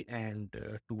vacancy and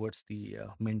towards the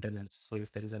maintenance. So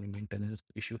if there is any maintenance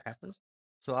issue happens,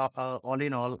 so all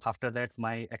in all, after that,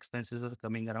 my expenses are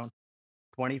coming around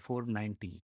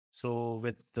 2490. So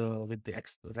with the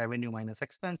revenue minus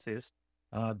expenses,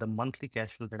 the monthly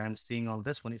cash flow that I'm seeing on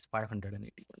this one is $581.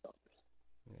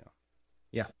 Yeah.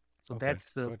 Yeah. So Okay.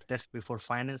 Good. that's before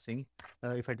financing.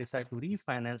 If I decide to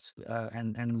refinance,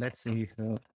 and let's say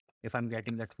if I'm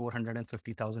getting that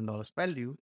 $450,000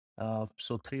 value,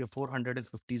 so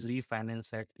 450 is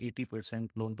refinance at 80%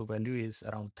 loan to value is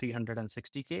around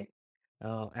 360K,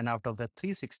 and out of that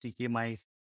 360K, my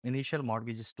initial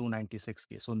mortgage is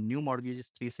 296K. So new mortgage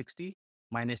is 360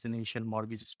 minus initial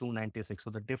mortgage is 296. So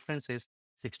the difference is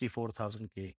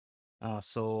 64,000K.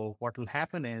 So what will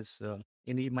happen is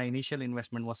my initial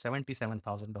investment was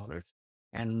 $77,000,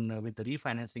 and with the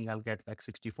refinancing, I'll get back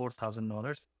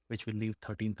 $64,000, which will leave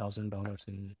 $13,000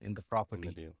 in the In the property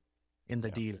deal. in the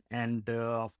Yeah. deal. And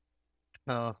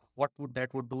what would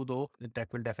that would do though? That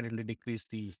will definitely decrease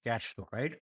the cash flow,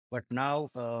 right? But now,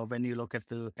 when you look at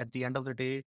the end of the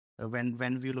day, when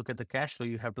we look at the cash flow,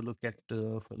 you have to look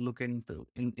in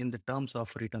the terms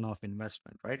of return of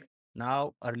investment, right?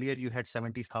 Now, earlier you had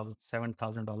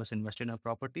 $7,000 invested in a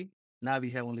property. Now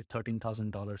we have only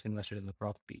 $13,000 invested in the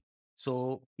property.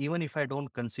 So even if I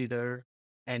don't consider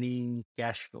any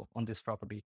cash flow on this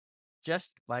property,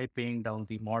 just by paying down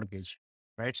the mortgage,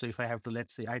 right? So if I have to,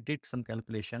 let's say I did some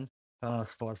calculation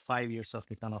for 5 years of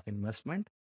return of investment.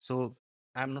 So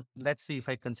I'm not, let's see if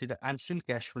I consider, I'm still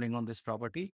cash flowing on this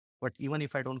property, but even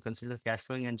if I don't consider cash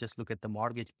flowing and just look at the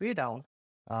mortgage pay down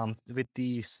with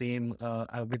the same,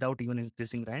 without even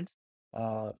increasing rents,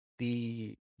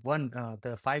 the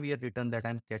 5 year return that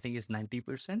I'm getting is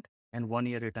 90%, and 1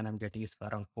 year return I'm getting is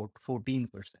around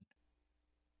 14%.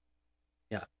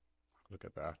 Yeah. Look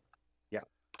at that. Yeah.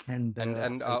 And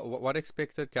And what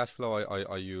expected cash flow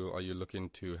are you looking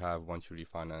to have once you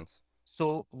refinance?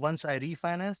 so once I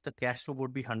refinance, the cash flow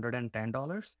would be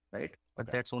 $110, right? But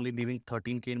Okay. that's only leaving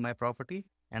 13K in my property,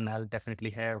 and I'll definitely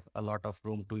have a lot of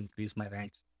room to increase my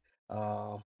rents.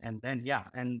 And then yeah.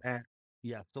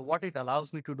 So what it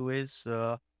allows me to do is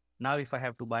now if I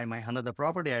have to buy my another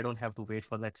property, I don't have to wait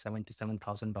for that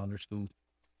 $77,000 to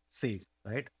save,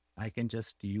 right? I can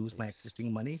just use my Yes.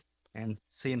 existing money, and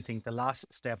same thing, the last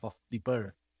step of the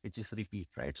BRRRR, which is repeat,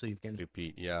 right? So you can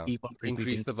Repeat. Yeah. keep on Increase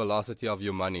repeating. the velocity of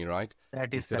your money, right?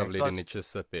 That is Instead of correct. letting it Because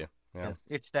just sit there. Yeah. yes,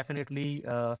 it's definitely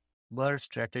BRRRR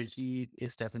strategy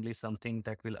is definitely something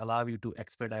that will allow you to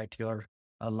expedite your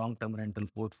long-term rental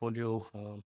portfolio,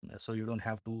 so you don't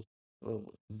have to uh,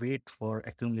 wait for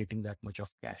accumulating that much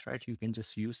of cash, right? You can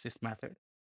just use this method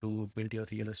to build your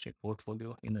real estate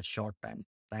portfolio in a short time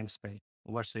span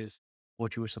versus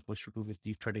what you were supposed to do with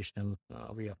the traditional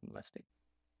way of investing.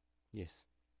 Yes.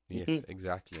 Yes.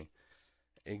 Exactly.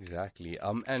 Exactly.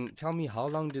 And tell me, how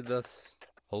long did this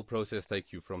whole process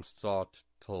take you from start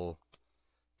till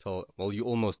well, you're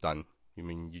almost done. You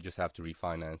mean you just have to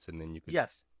refinance and then you could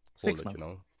Yes, call six it,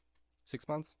 months. 6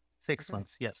 months? 6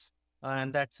 months, Okay. yes.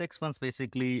 And that 6 months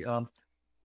basically,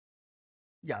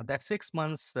 yeah, that 6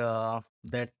 months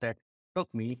that took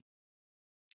me,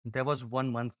 there was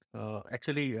 1 month,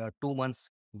 actually 2 months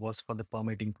was for the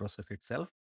permitting process itself.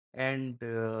 And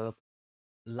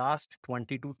last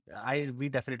 22, we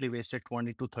definitely wasted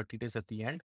 20 to 30 days at the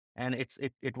end. And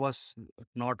it was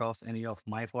not of any of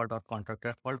my fault or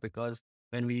contractor fault, because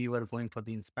when we were going for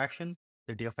the inspection,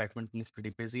 the day of Edmonton is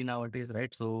pretty busy nowadays,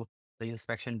 right? So the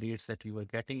inspection dates that we were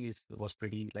getting was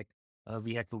pretty like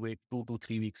we had to wait 2 to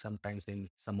 3 weeks sometimes in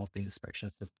some of the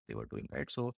inspections that they were doing, right?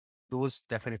 So those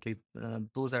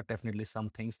are definitely some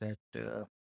things that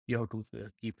you have to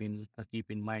keep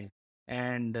in mind.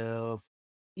 And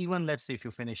even let's say if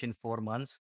you finish in 4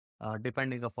 months,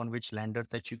 depending upon which lender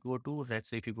that you go to, let's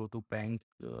say if you go to bank,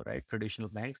 right, traditional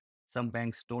banks, some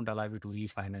banks don't allow you to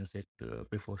refinance it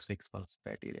before 6 months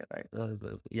criteria, right?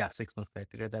 Yeah, 6 months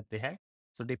criteria that they have.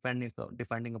 So depending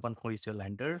upon who is your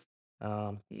lender,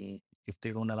 if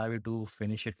they don't allow you to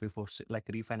finish it before like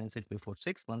refinance it before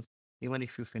 6 months, even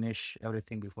if you finish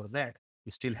everything before that,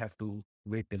 you still have to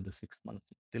wait till the 6 months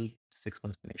till 6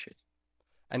 months finishes.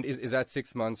 And is that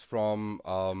 6 months from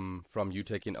you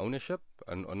taking ownership,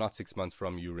 and or not 6 months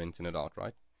from you renting it out,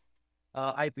 right?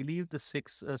 I believe the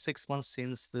 6 months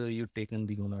since you've taken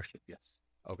the ownership. Yes,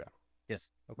 Okay, yes.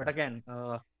 But okay, again,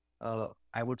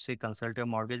 I would say consult your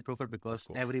mortgage broker of because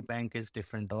course. every bank is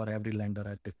different or every lender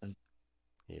are different.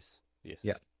 Yes, yes.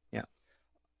 Yeah, yeah.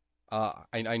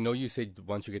 I know you said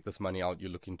once you get this money out,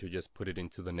 you're looking to just put it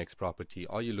into the next property.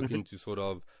 Are you Mhm. looking to sort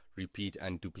of repeat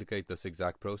and duplicate this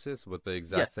exact process with the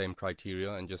exact Yes, same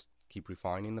criteria and just keep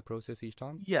refining the process each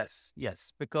time? yes,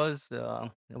 yes. Because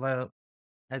well,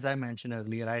 as I mentioned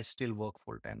earlier, I still work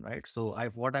full time, right? So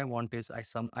what I want is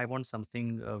I want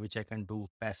something which I can do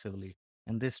passively,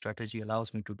 and this strategy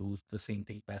allows me to do the same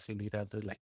thing passively rather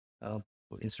like uh,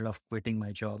 instead of quitting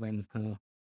my job and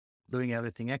doing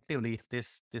everything actively.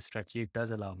 This strategy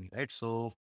does allow me, right?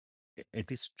 So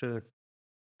it is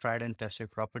tried and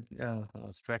tested proper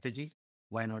strategy.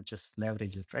 Why not just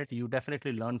leverage it, right? You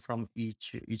definitely learn from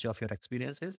each of your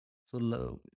experiences.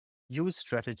 So use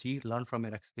strategy, learn from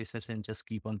your experiences, and just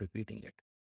keep on repeating it.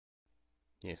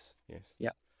 Yes, yes.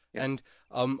 Yeah, yeah. And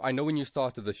I know when you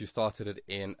started this, you started it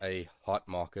in a hot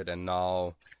market, and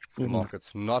now the Mhm.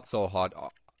 market's not so hot.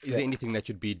 Is Yeah. there anything that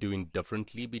you'd be doing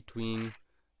differently between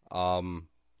um,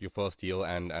 your first deal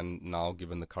and now,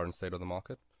 given the current state of the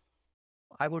market?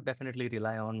 I would definitely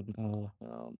rely on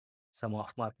some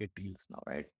off-market deals now,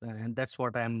 right? And that's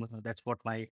what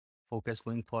my focus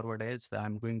going forward is.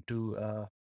 I'm going to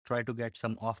try to get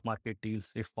some off-market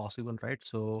deals if possible, right?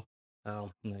 So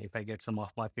if I get some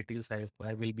off-market deals, I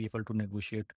will be able to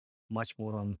negotiate much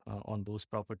more on those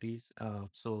properties.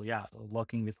 So yeah,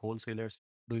 working with wholesalers,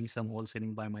 doing some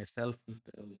wholesaling by myself,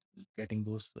 getting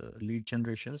those lead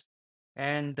generations,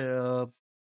 and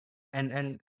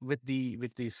and with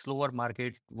the slower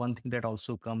market, one thing that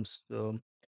also comes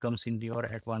in your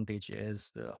advantage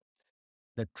is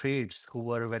the trades who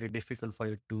were very difficult for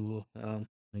you to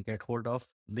get hold of.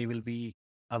 They will be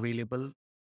available.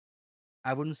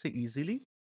 I wouldn't say easily,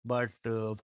 but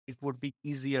it would be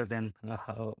easier than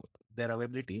their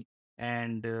availability,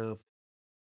 and the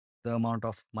amount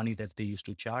of money that they used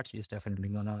to charge is definitely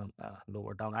gonna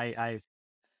lower down. I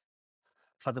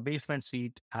For the basement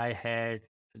suite, I had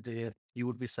you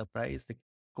would be surprised the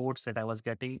quotes that I was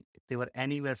getting. They were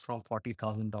anywhere from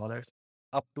 $40,000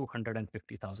 up to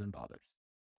 $150,000,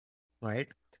 right?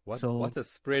 So What's a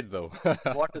spread though?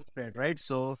 what a spread, right?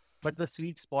 So, but the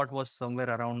sweet spot was somewhere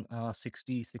around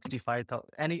 60, 65,000,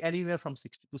 anywhere from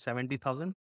 60 to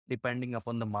 70,000, depending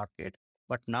upon the market.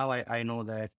 But now I know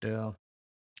that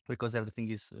because everything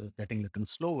is getting a little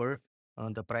slower,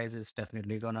 the price is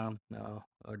definitely gonna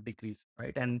decrease,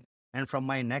 right? And from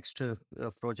my next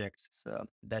projects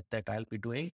that I'll be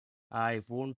doing, I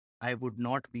would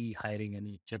not be hiring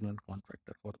any general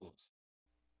contractor for those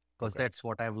because Okay, that's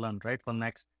what I've learned, right? For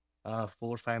next 4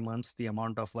 or 5 months, the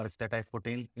amount of work that I put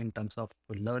in terms of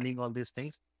learning all these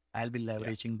things, I'll be yeah,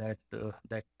 leveraging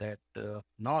that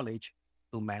knowledge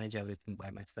to manage everything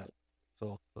by myself.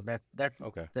 So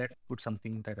okay. that would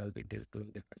something that I'll be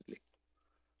doing differently.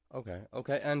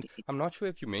 Okay. And I'm not sure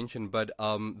if you mentioned, but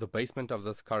the basement of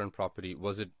this current property,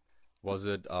 was it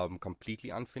completely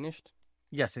unfinished?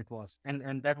 Yes, it was,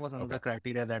 and that was Okay. another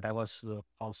criteria that I was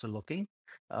also looking.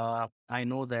 I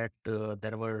know that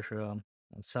there were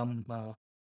some.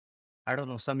 I don't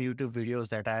know, some YouTube videos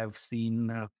that I've seen.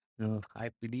 I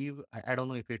believe, I don't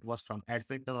know if it was from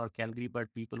Edmonton or Calgary,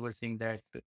 but people were saying that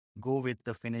go with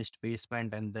the finished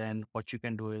basement, and then what you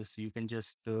can do is you can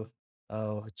just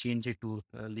change it to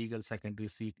legal secondary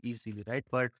seat easily, right?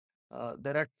 But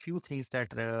there are few things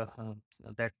that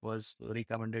was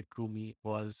recommended to me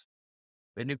was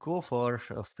when you go for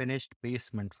a finished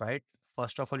basement, right?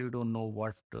 First of all, you don't know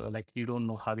like you don't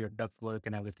know how your duct work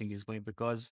and everything is going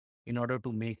because in order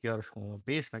to make your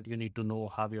basement, you need to know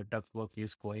how your duct work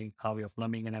is going, how your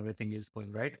plumbing and everything is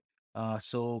going, right?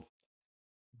 So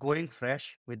going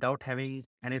fresh without having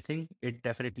anything, it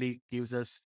definitely gives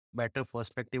us better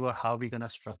perspective of how we're gonna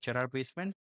structure our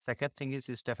basement. Second thing is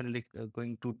definitely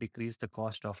going to decrease the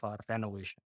cost of our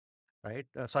renovation. right?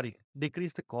 Sorry,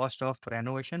 decrease the cost of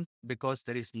renovation because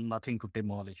there is nothing to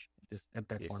demolish this at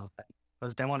that point Yes. of time.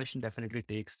 Because demolition definitely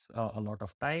takes a lot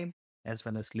of time as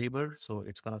well as labor, so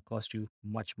it's gonna cost you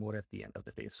much more at the end of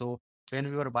the day. So when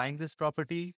we were buying this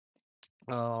property,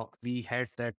 we had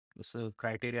that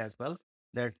criteria as well,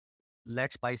 that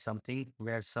let's buy something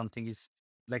where something is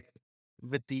like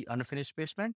with the unfinished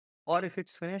basement, or if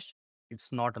it's finished,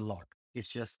 it's not a lot. It's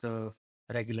just the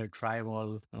regular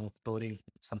drywall, flooring,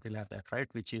 something like that, right?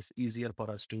 Which is easier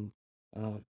for us to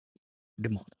uh,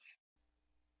 demolish.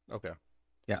 Okay.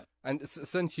 Yeah. And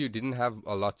since you didn't have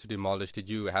a lot to demolish, did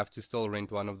you have to still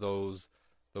rent one of those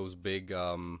big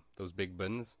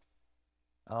bins?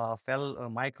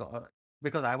 Fell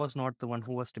because I was not the one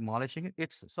who was demolishing it.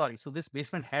 It's sorry. So this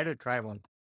basement had a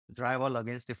drywall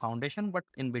against the foundation, but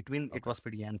in between it Okay. was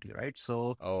pretty empty, right?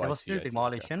 So Oh, there I was see. still I see.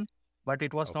 Okay. demolition, but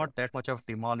it was Okay. not that much of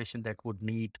demolition that would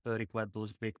need require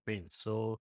those big bins.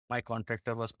 So my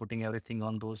contractor was putting everything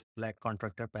on those black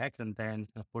contractor bags and then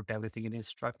put everything in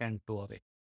his truck and tow away.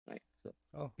 Right. So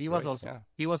Oh, he was great. also Yeah.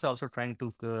 he was also trying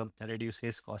to reduce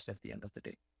his cost at the end of the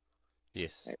day.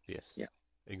 Yes. Right. Yes. Yeah.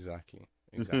 Exactly.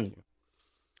 Mhm. Exactly.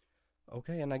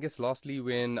 Okay, and I guess lastly,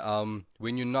 when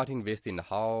you're not investing,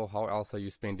 how else are you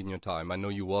spending your time? I know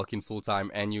you work in full time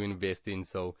and you invest in,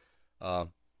 so uh,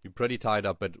 you're pretty tied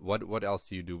up. But what else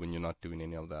do you do when you're not doing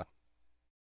any of that?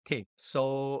 Okay,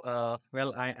 so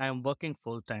well, I'm working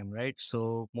full time, right?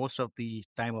 So most of the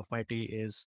time of my day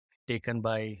is taken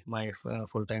by my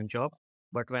full time job.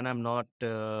 But when I'm not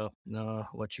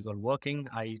what you call working,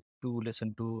 I do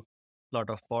listen to a lot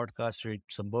of podcasts, read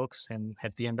some books, and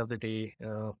at the end of the day,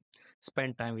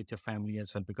 spend time with your family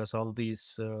as well. Because all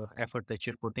these effort that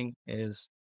you're putting is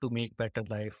to make better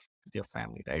life with your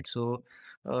family, right? So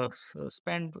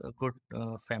spend a good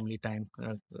family time,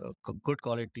 good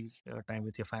quality time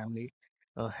with your family,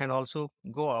 and also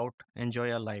go out, enjoy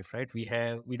your life. Right?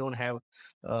 We don't have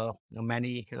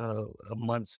many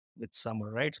months with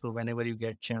summer, right? So whenever you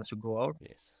get chance to go out,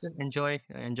 Yes, then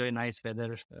enjoy nice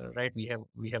weather. Right?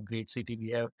 We have great city. We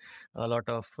have a lot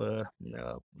of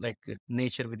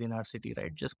nature within our city.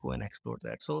 Right? Just go and explore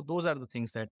that. So those are the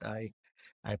things that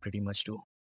I pretty much do.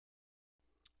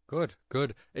 good,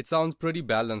 good. It sounds pretty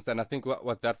balanced, and I think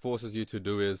what that forces you to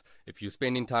do is if you're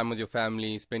spending time with your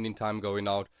family, spending time going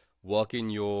out, working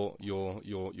your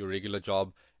regular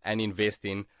job, and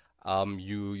investing,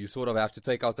 you sort of have to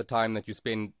take out the time that you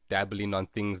spend dabbling on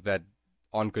things that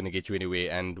aren't going to get you anywhere.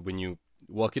 And when you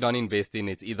working on investing,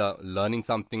 it's either learning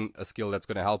something, a skill that's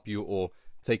going to help you, or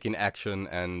taking action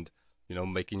and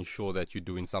making sure that you're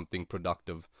doing something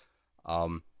productive.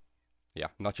 Um, yeah,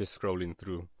 not just scrolling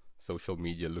through social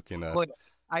media looking at. Well,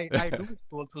 I do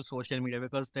scroll through social media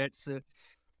because that's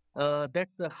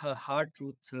the hard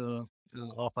truth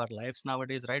of our lives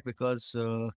nowadays, right? Because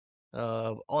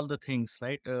all the things,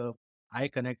 right? I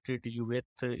connected you with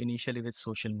initially with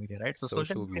social media, right? So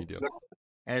social Social media, is media. good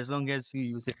as long as you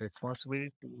use it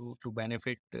responsibly to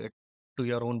benefit to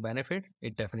your own benefit,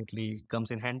 it definitely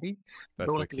comes in handy.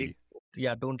 That's the Don't let key.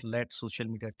 yeah, don't let social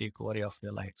media take over of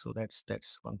your life. So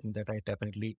that's one thing that I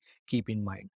definitely keep in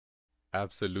mind.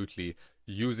 Absolutely.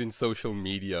 Using social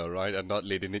media, right, and not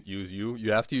letting it use you.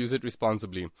 You have to use it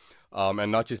responsibly,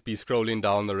 and not just be scrolling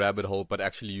down the rabbit hole, but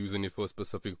actually using it for a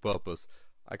specific purpose.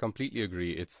 I completely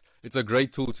agree. It's a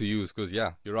great tool to use because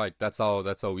yeah, you're right. That's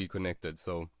how we connected.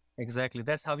 So Exactly.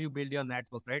 That's how you build your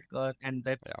network, right? And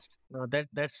that's yeah,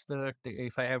 that's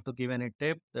if I have to give any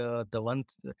tip,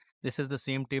 this is the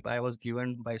same tip I was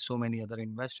given by so many other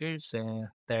investors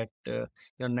that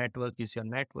your network is your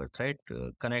net worth, right?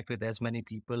 Connect with as many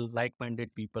people,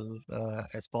 like-minded people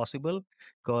as possible,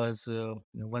 because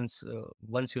once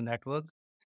you network,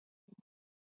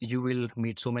 you will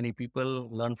meet so many people,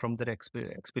 learn from their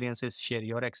experiences, share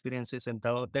your experiences, and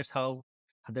that's how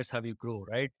you grow,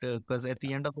 right? Because at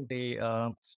the end of the day,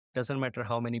 doesn't matter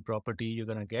how many property you're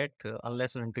gonna get,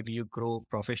 unless and until you grow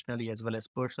professionally as well as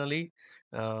personally,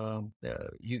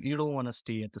 you don't want to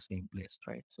stay at the same place,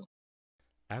 right? So.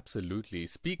 absolutely.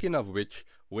 Speaking of which,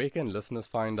 where can listeners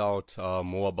find out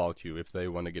more about you if they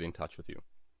want to get in touch with you?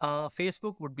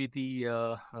 Facebook would be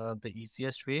the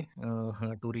easiest way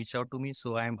to reach out to me.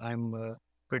 So I'm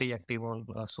pretty active on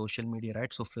social media,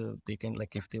 right? So they can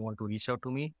like if they want to reach out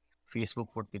to me, Facebook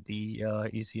would be the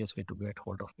easiest way to get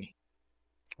hold of me.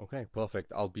 Okay,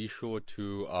 perfect. I'll be sure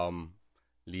to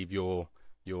leave your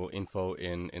info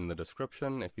in the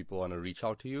description if people want to reach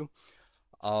out to you.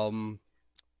 Um,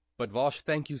 but Varsh,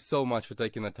 thank you so much for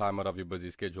taking the time out of your busy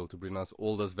schedule to bring us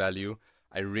all this value.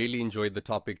 I really enjoyed the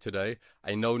topic today.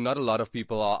 I know not a lot of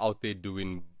people are out there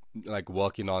doing like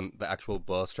working on the actual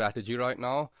BRRRR strategy right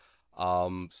now.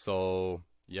 So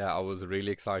Yeah, I was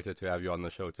really excited to have you on the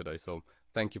show today. So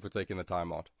thank you for taking the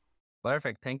time out.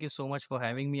 Perfect. Thank you so much for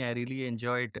having me. I really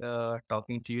enjoyed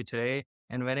talking to you today.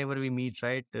 And whenever we meet,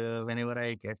 right, whenever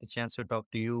I get a chance to talk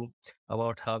to you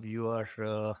about how you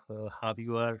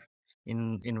are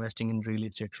in investing in real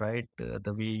estate, right,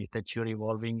 the way that you're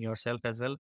evolving yourself as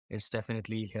well, it's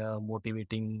definitely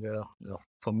motivating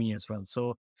for me as well.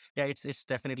 So yeah, it's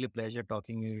definitely a pleasure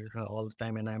talking to you all the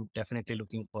time, and I'm definitely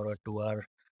looking forward to our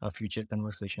future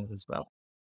conversations as well.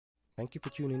 Thank you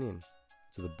for tuning in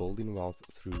to the Building Wealth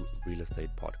Through Real Estate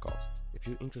podcast. If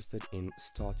you're interested in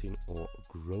starting or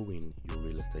growing your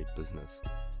real estate business,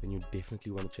 then you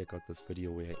definitely want to check out this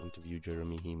video where I interview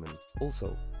Jeremy Heeman.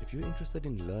 Also, if you're interested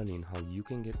in learning how you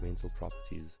can get rental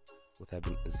properties with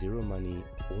having zero money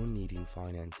or needing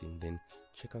financing, then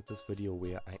check out this video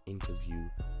where I interview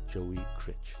Joey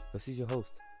Critch. This is your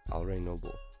host, Alray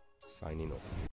Noble, signing off.